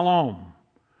is shalom.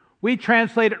 We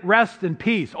translate it rest and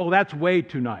peace. Oh, that's way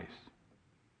too nice.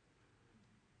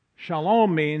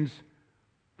 Shalom means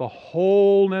the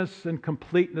wholeness and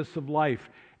completeness of life.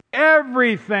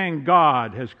 Everything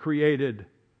God has created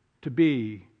to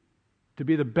be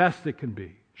the best it can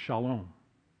be. Shalom.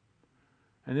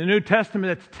 In the New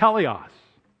Testament, it's teleos,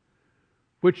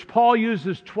 which Paul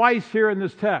uses twice here in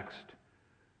this text.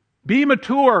 Be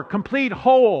mature, complete,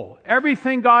 whole.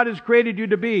 Everything God has created you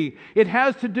to be. It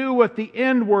has to do with the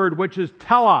end word, which is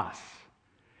telos.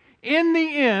 In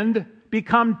the end,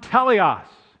 become teleos.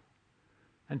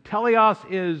 And teleos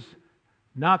is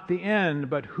not the end,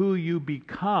 but who you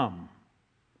become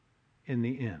in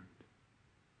the end.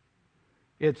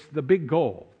 It's the big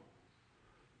goal.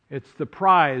 It's the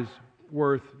prize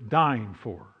worth dying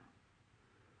for.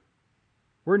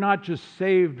 We're not just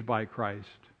saved by Christ.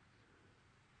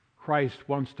 Christ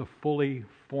wants to fully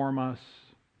form us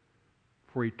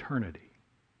for eternity.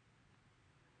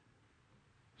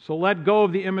 So let go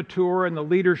of the immature and the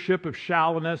leadership of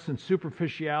shallowness and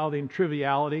superficiality and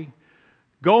triviality.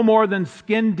 Go more than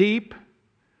skin deep.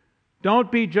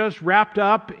 Don't be just wrapped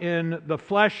up in the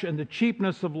flesh and the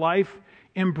cheapness of life.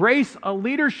 Embrace a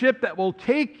leadership that will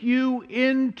take you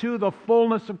into the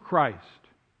fullness of Christ.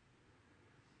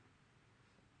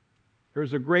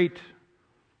 There's a great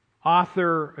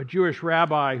author, a Jewish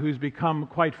rabbi who's become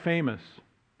quite famous.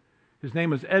 His name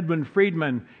was Edwin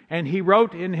Friedman, and he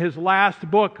wrote in his last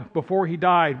book before he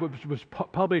died, which was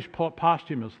published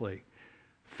posthumously,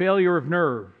 Failure of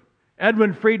Nerve.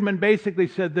 Edwin Friedman basically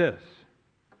said this: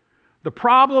 the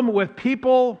problem with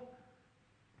people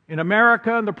in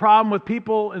America and the problem with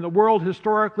people in the world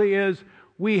historically is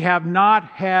we have not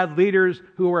had leaders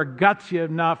who are gutsy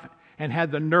enough and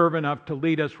had the nerve enough to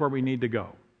lead us where we need to go.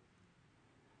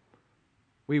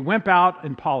 We wimp out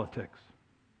in politics.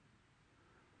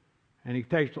 And he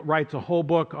writes a whole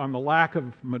book on the lack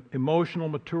of emotional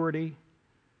maturity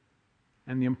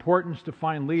and the importance to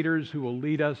find leaders who will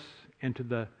lead us into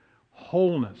the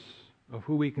wholeness of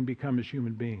who we can become as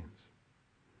human beings.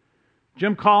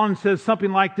 Jim Collins says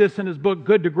something like this in his book,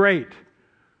 Good to Great.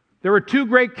 There are two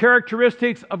great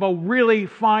characteristics of a really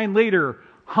fine leader: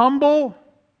 humble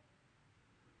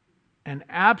and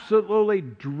absolutely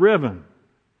driven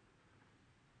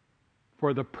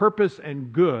for the purpose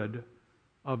and good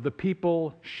of the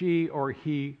people she or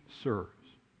he serves.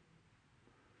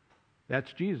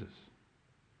 That's Jesus.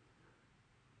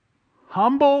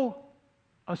 Humble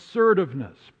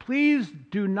assertiveness. Please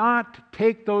do not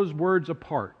take those words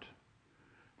apart.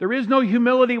 There is no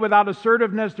humility without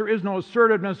assertiveness. There is no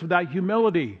assertiveness without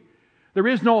humility. There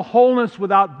is no wholeness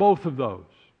without both of those.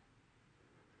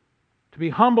 To be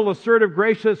humble, assertive,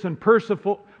 gracious, and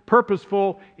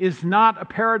purposeful is not a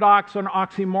paradox or an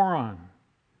oxymoron.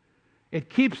 It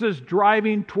keeps us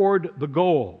driving toward the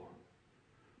goal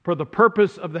for the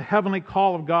purpose of the heavenly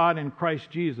call of God in Christ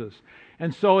Jesus.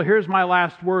 And so here's my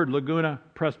last word, Laguna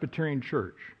Presbyterian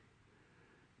Church.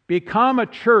 Become a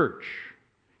church.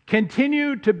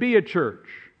 Continue to be a church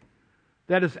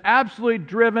that is absolutely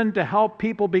driven to help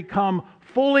people become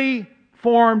fully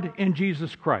formed in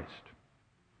Jesus Christ.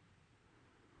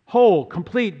 Whole,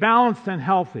 complete, balanced, and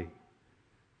healthy.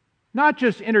 Not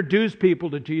just introduce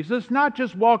people to Jesus, not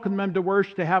just welcome them to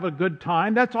worship to have a good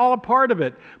time. That's all a part of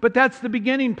it. But that's the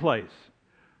beginning place.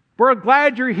 We're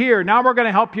glad you're here. Now we're going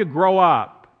to help you grow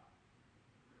up.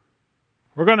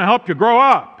 We're going to help you grow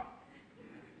up.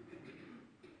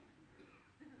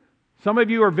 Some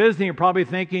of you are visiting are probably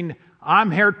thinking,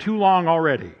 I'm here too long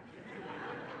already.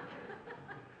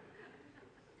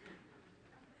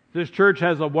 This church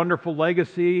has a wonderful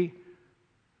legacy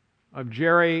of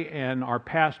Jerry and our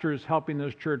pastors helping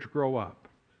this church grow up.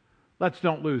 Let's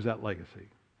don't lose that legacy.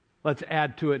 Let's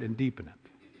add to it and deepen it.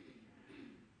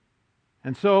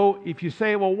 And so if you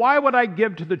say, well, why would I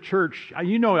give to the church?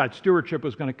 You know that stewardship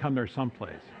was going to come there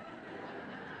someplace.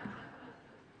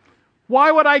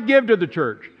 Why would I give to the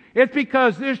church? It's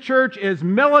because this church is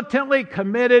militantly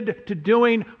committed to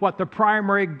doing what the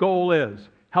primary goal is: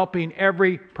 helping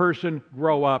every person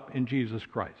grow up in Jesus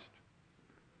Christ.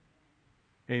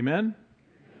 Amen?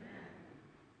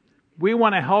 We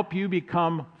want to help you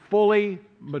become fully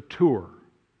mature.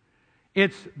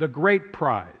 It's the great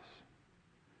prize,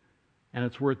 and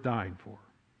it's worth dying for.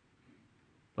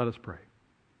 Let us pray.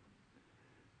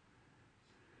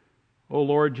 Oh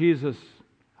Lord Jesus,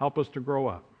 help us to grow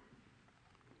up.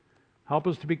 Help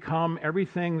us to become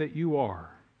everything that you are.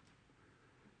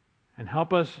 And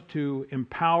help us to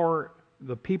empower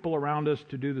the people around us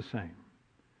to do the same.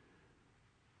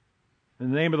 In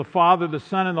the name of the Father, the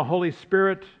Son, and the Holy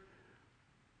Spirit,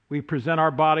 we present our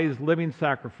bodies living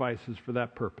sacrifices for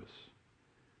that purpose.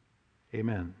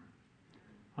 Amen.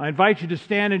 I invite you to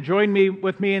stand and join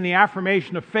with me in the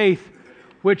affirmation of faith,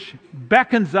 which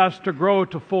beckons us to grow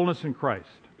to fullness in Christ.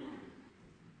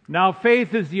 Now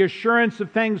faith is the assurance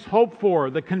of things hoped for,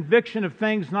 the conviction of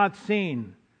things not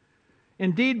seen.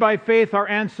 Indeed, by faith our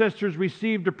ancestors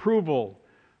received approval.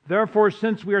 Therefore,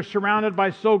 since we are surrounded by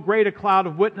so great a cloud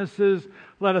of witnesses,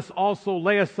 let us also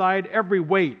lay aside every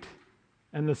weight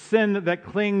and the sin that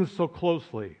clings so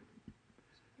closely.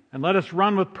 And let us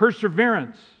run with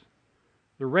perseverance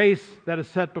the race that is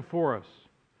set before us,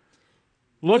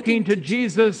 looking to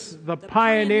Jesus, the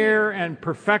pioneer and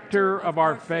perfecter of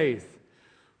our faith,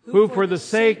 who for the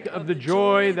sake of the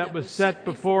joy that was set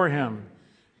before him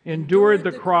endured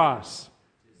the cross,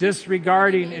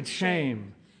 disregarding its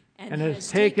shame, and has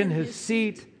taken his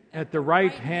seat at the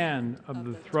right hand of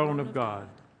the throne of God.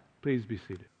 Please be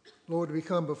seated. Lord, we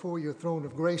come before your throne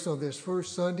of grace on this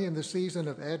first Sunday in the season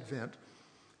of Advent,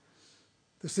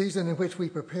 the season in which we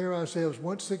prepare ourselves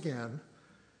once again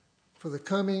for the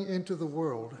coming into the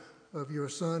world of your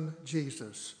Son,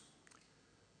 Jesus,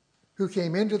 who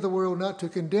came into the world not to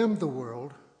condemn the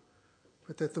world,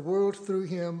 but that the world through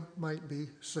him might be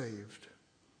saved.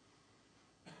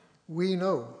 We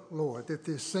know, Lord, that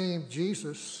this same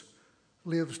Jesus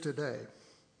lives today,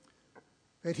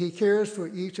 that he cares for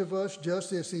each of us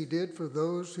just as he did for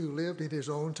those who lived in his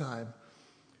own time.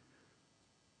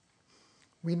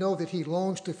 We know that he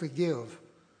longs to forgive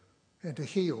and to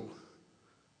heal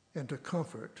and to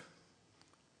comfort.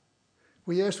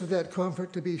 We ask for that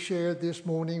comfort to be shared this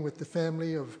morning with the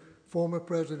family of former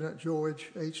President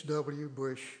George H.W.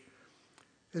 Bush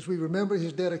as we remember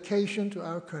his dedication to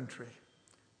our country,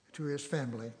 to his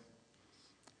family.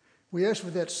 We ask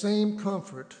for that same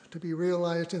comfort to be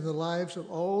realized in the lives of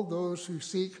all those who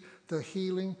seek the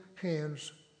healing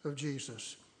hands of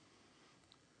Jesus.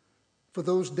 For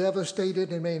those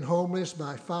devastated and made homeless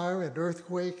by fire and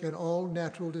earthquake and all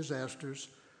natural disasters.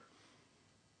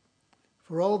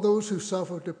 For all those who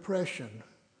suffer depression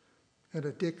and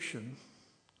addiction.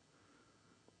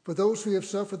 For those who have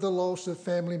suffered the loss of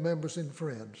family members and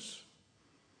friends.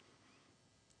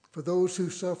 For those who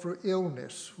suffer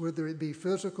illness, whether it be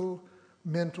physical,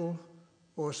 mental,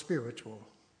 or spiritual.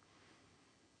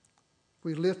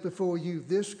 We lift before you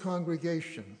this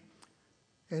congregation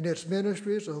and its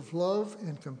ministries of love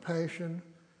and compassion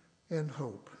and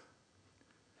hope.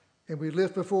 And we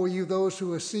lift before you those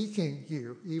who are seeking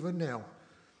you even now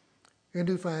and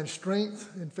who find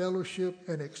strength and fellowship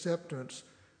and acceptance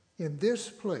in this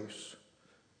place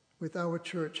with our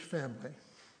church family.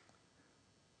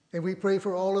 And we pray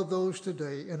for all of those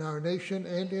today in our nation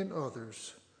and in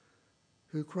others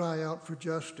who cry out for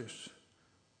justice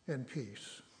and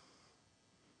peace.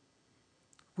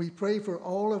 We pray for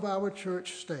all of our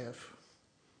church staff,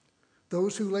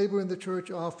 those who labor in the church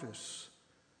office,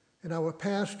 and our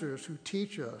pastors who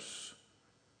teach us,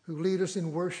 who lead us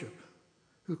in worship,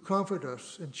 who comfort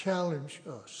us and challenge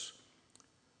us.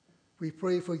 We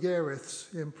pray for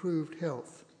Gareth's improved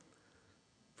health,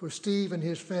 for Steve and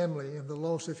his family and the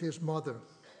loss of his mother,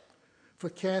 for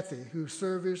Kathy, whose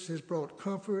service has brought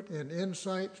comfort and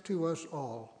insight to us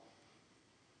all,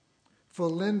 for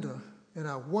Linda and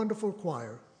our wonderful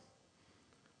choir,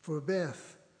 for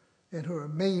Beth and her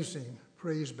amazing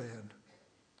praise band,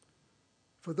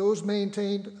 for those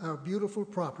maintained our beautiful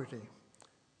property,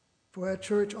 for our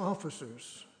church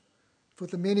officers, for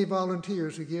the many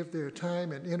volunteers who give their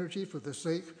time and energy for the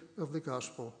sake of the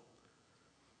gospel.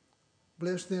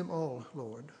 Bless them all,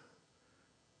 Lord,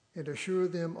 and assure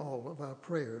them all of our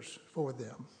prayers for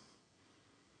them.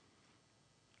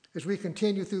 As we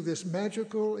continue through this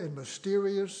magical and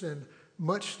mysterious and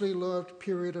muchly loved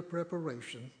period of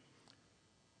preparation,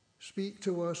 speak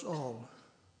to us all,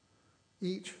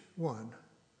 each one.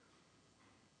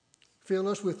 Fill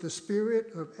us with the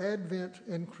spirit of Advent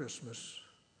and Christmas,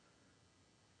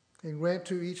 and grant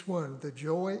to each one the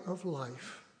joy of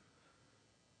life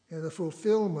and the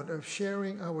fulfillment of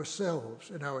sharing ourselves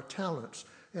and our talents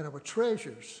and our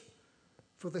treasures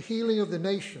for the healing of the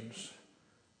nations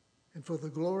and for the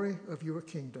glory of your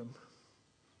kingdom.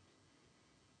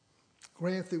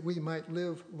 Grant that we might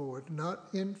live, Lord, not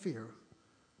in fear,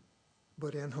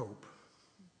 but in hope.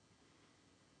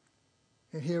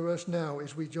 And hear us now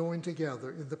as we join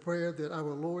together in the prayer that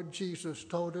our Lord Jesus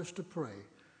taught us to pray,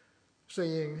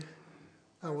 saying,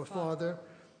 Our Father,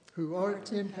 who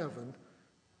art in heaven,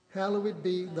 hallowed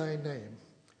be thy name.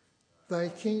 Thy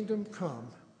kingdom come,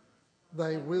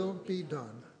 thy will be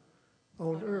done,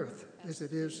 on earth as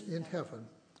it is in heaven.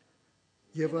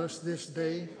 Give us this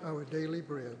day our daily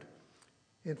bread,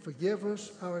 and forgive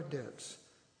us our debts,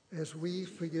 as we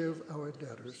forgive our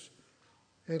debtors.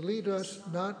 And lead us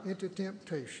not into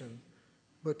temptation,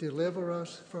 but deliver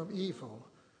us from evil.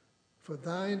 For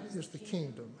thine is the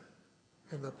kingdom,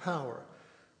 and the power,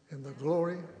 and the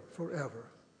glory forever.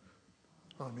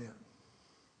 Amen.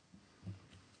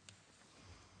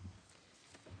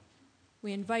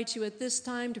 We invite you at this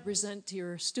time to present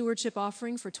your stewardship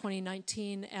offering for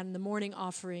 2019 and the morning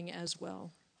offering as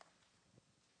well.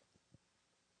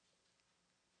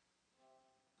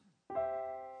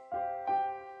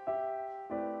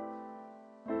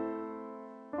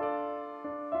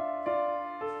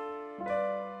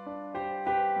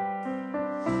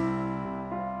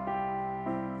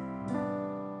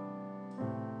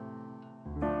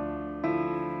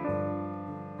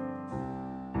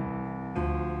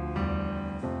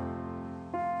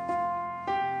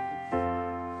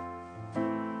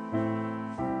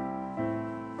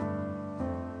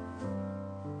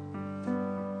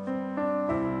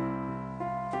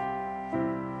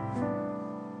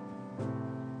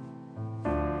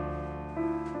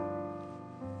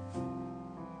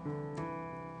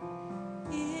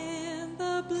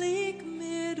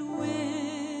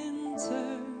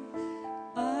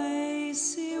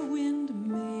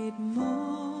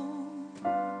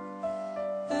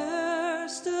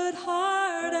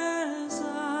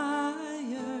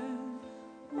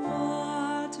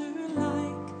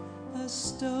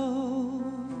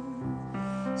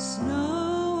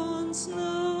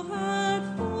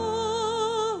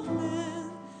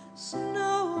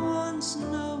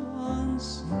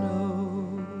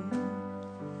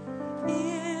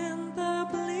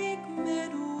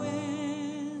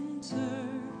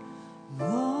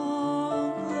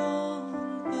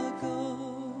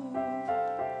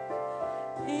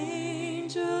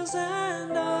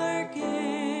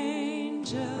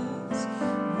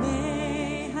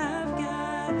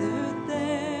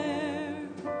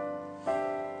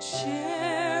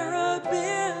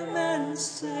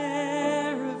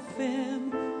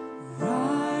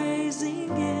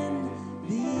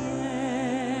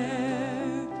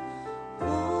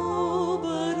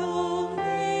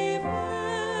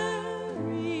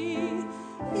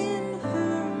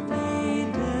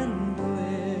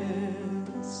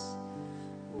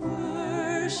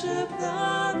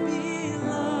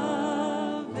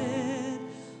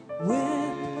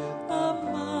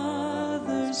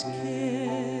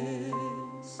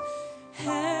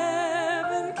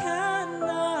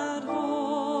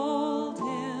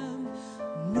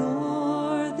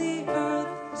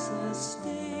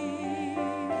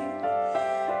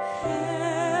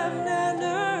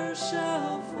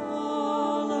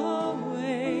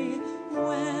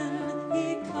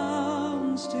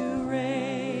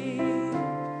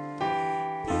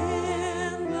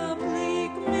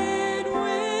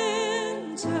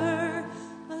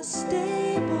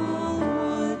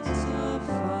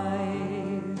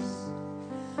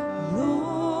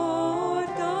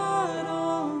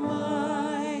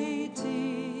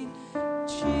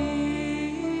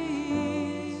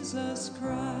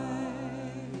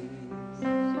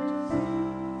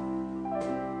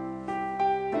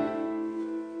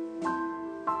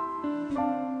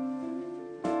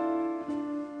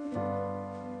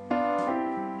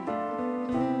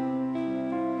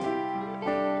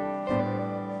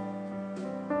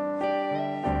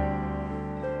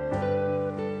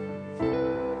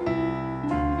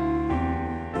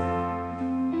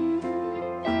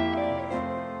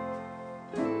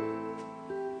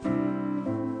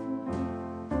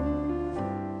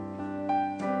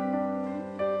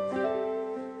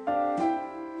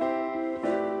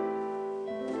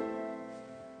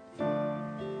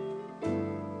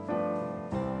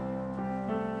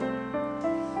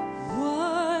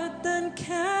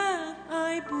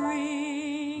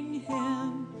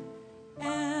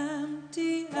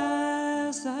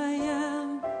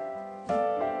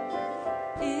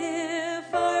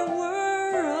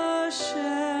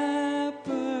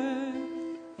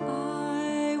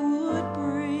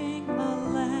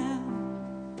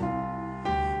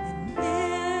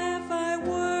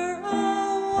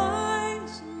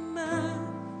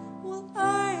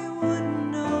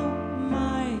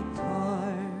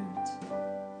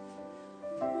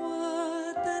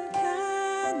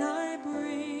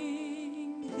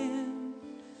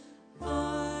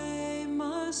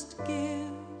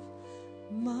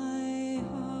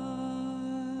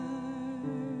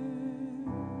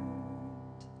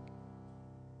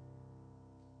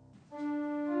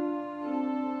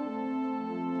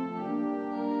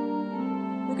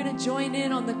 going to join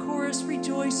in on the chorus,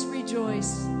 rejoice,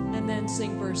 rejoice, and then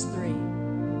sing verse 3.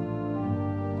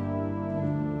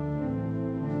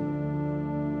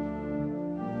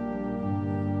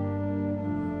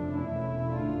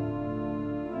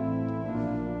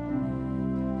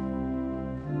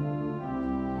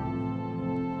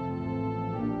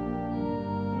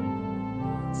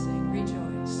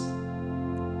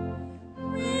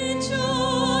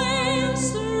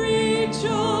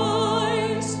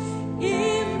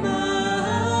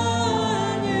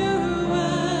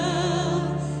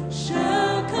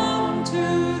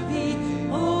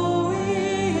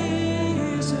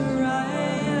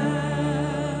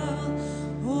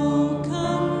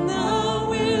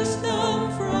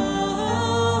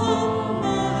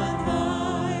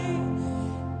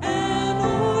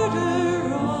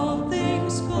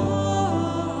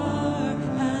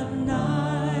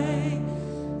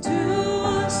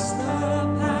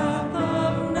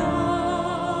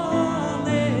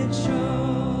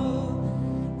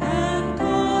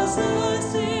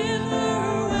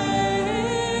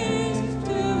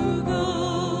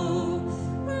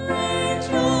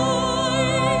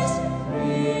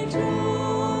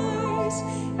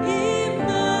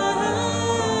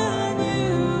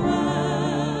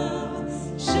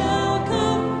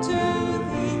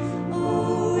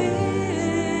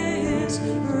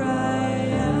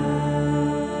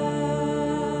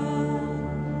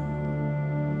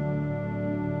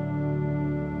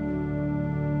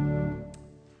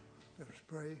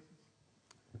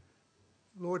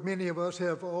 Lord, many of us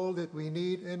have all that we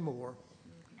need and more.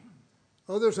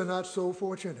 Others are not so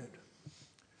fortunate.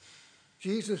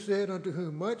 Jesus said, unto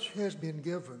whom much has been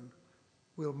given,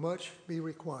 will much be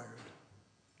required.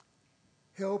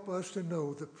 Help us to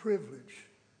know the privilege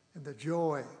and the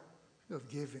joy of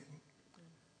giving.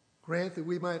 Grant that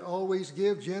we might always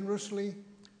give generously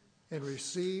and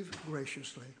receive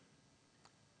graciously.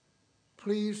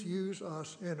 Please use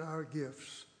us and our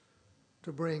gifts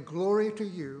to bring glory to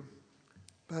you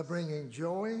by bringing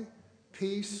joy,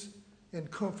 peace,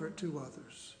 and comfort to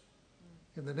others.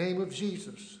 In the name of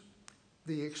Jesus,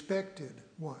 the expected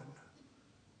one.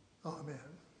 Amen.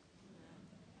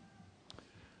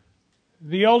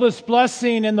 The oldest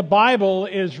blessing in the Bible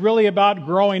is really about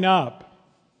growing up.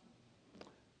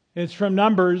 It's from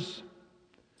Numbers,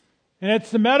 and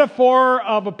it's the metaphor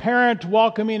of a parent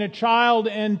welcoming a child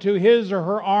into his or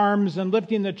her arms and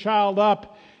lifting the child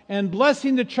up and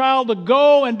blessing the child to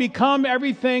go and become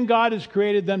everything God has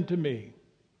created them to be.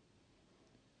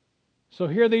 So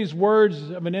hear these words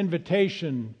of an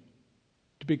invitation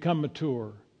to become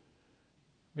mature.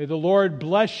 May the Lord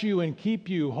bless you and keep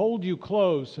you, hold you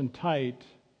close and tight.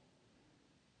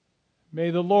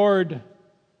 May the Lord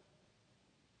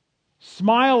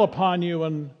smile upon you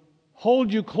and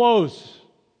hold you close.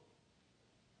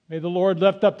 May the Lord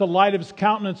lift up the light of His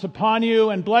countenance upon you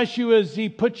and bless you as He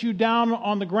puts you down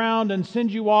on the ground and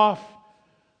sends you off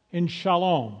in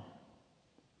shalom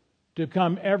to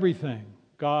become everything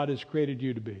God has created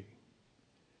you to be.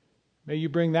 May you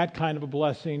bring that kind of a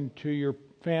blessing to your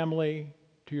family,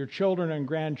 to your children and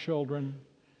grandchildren,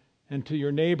 and to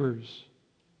your neighbors,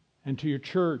 and to your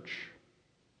church,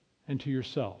 and to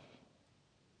yourself.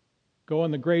 Go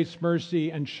in the grace, mercy,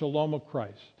 and shalom of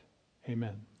Christ.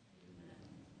 Amen.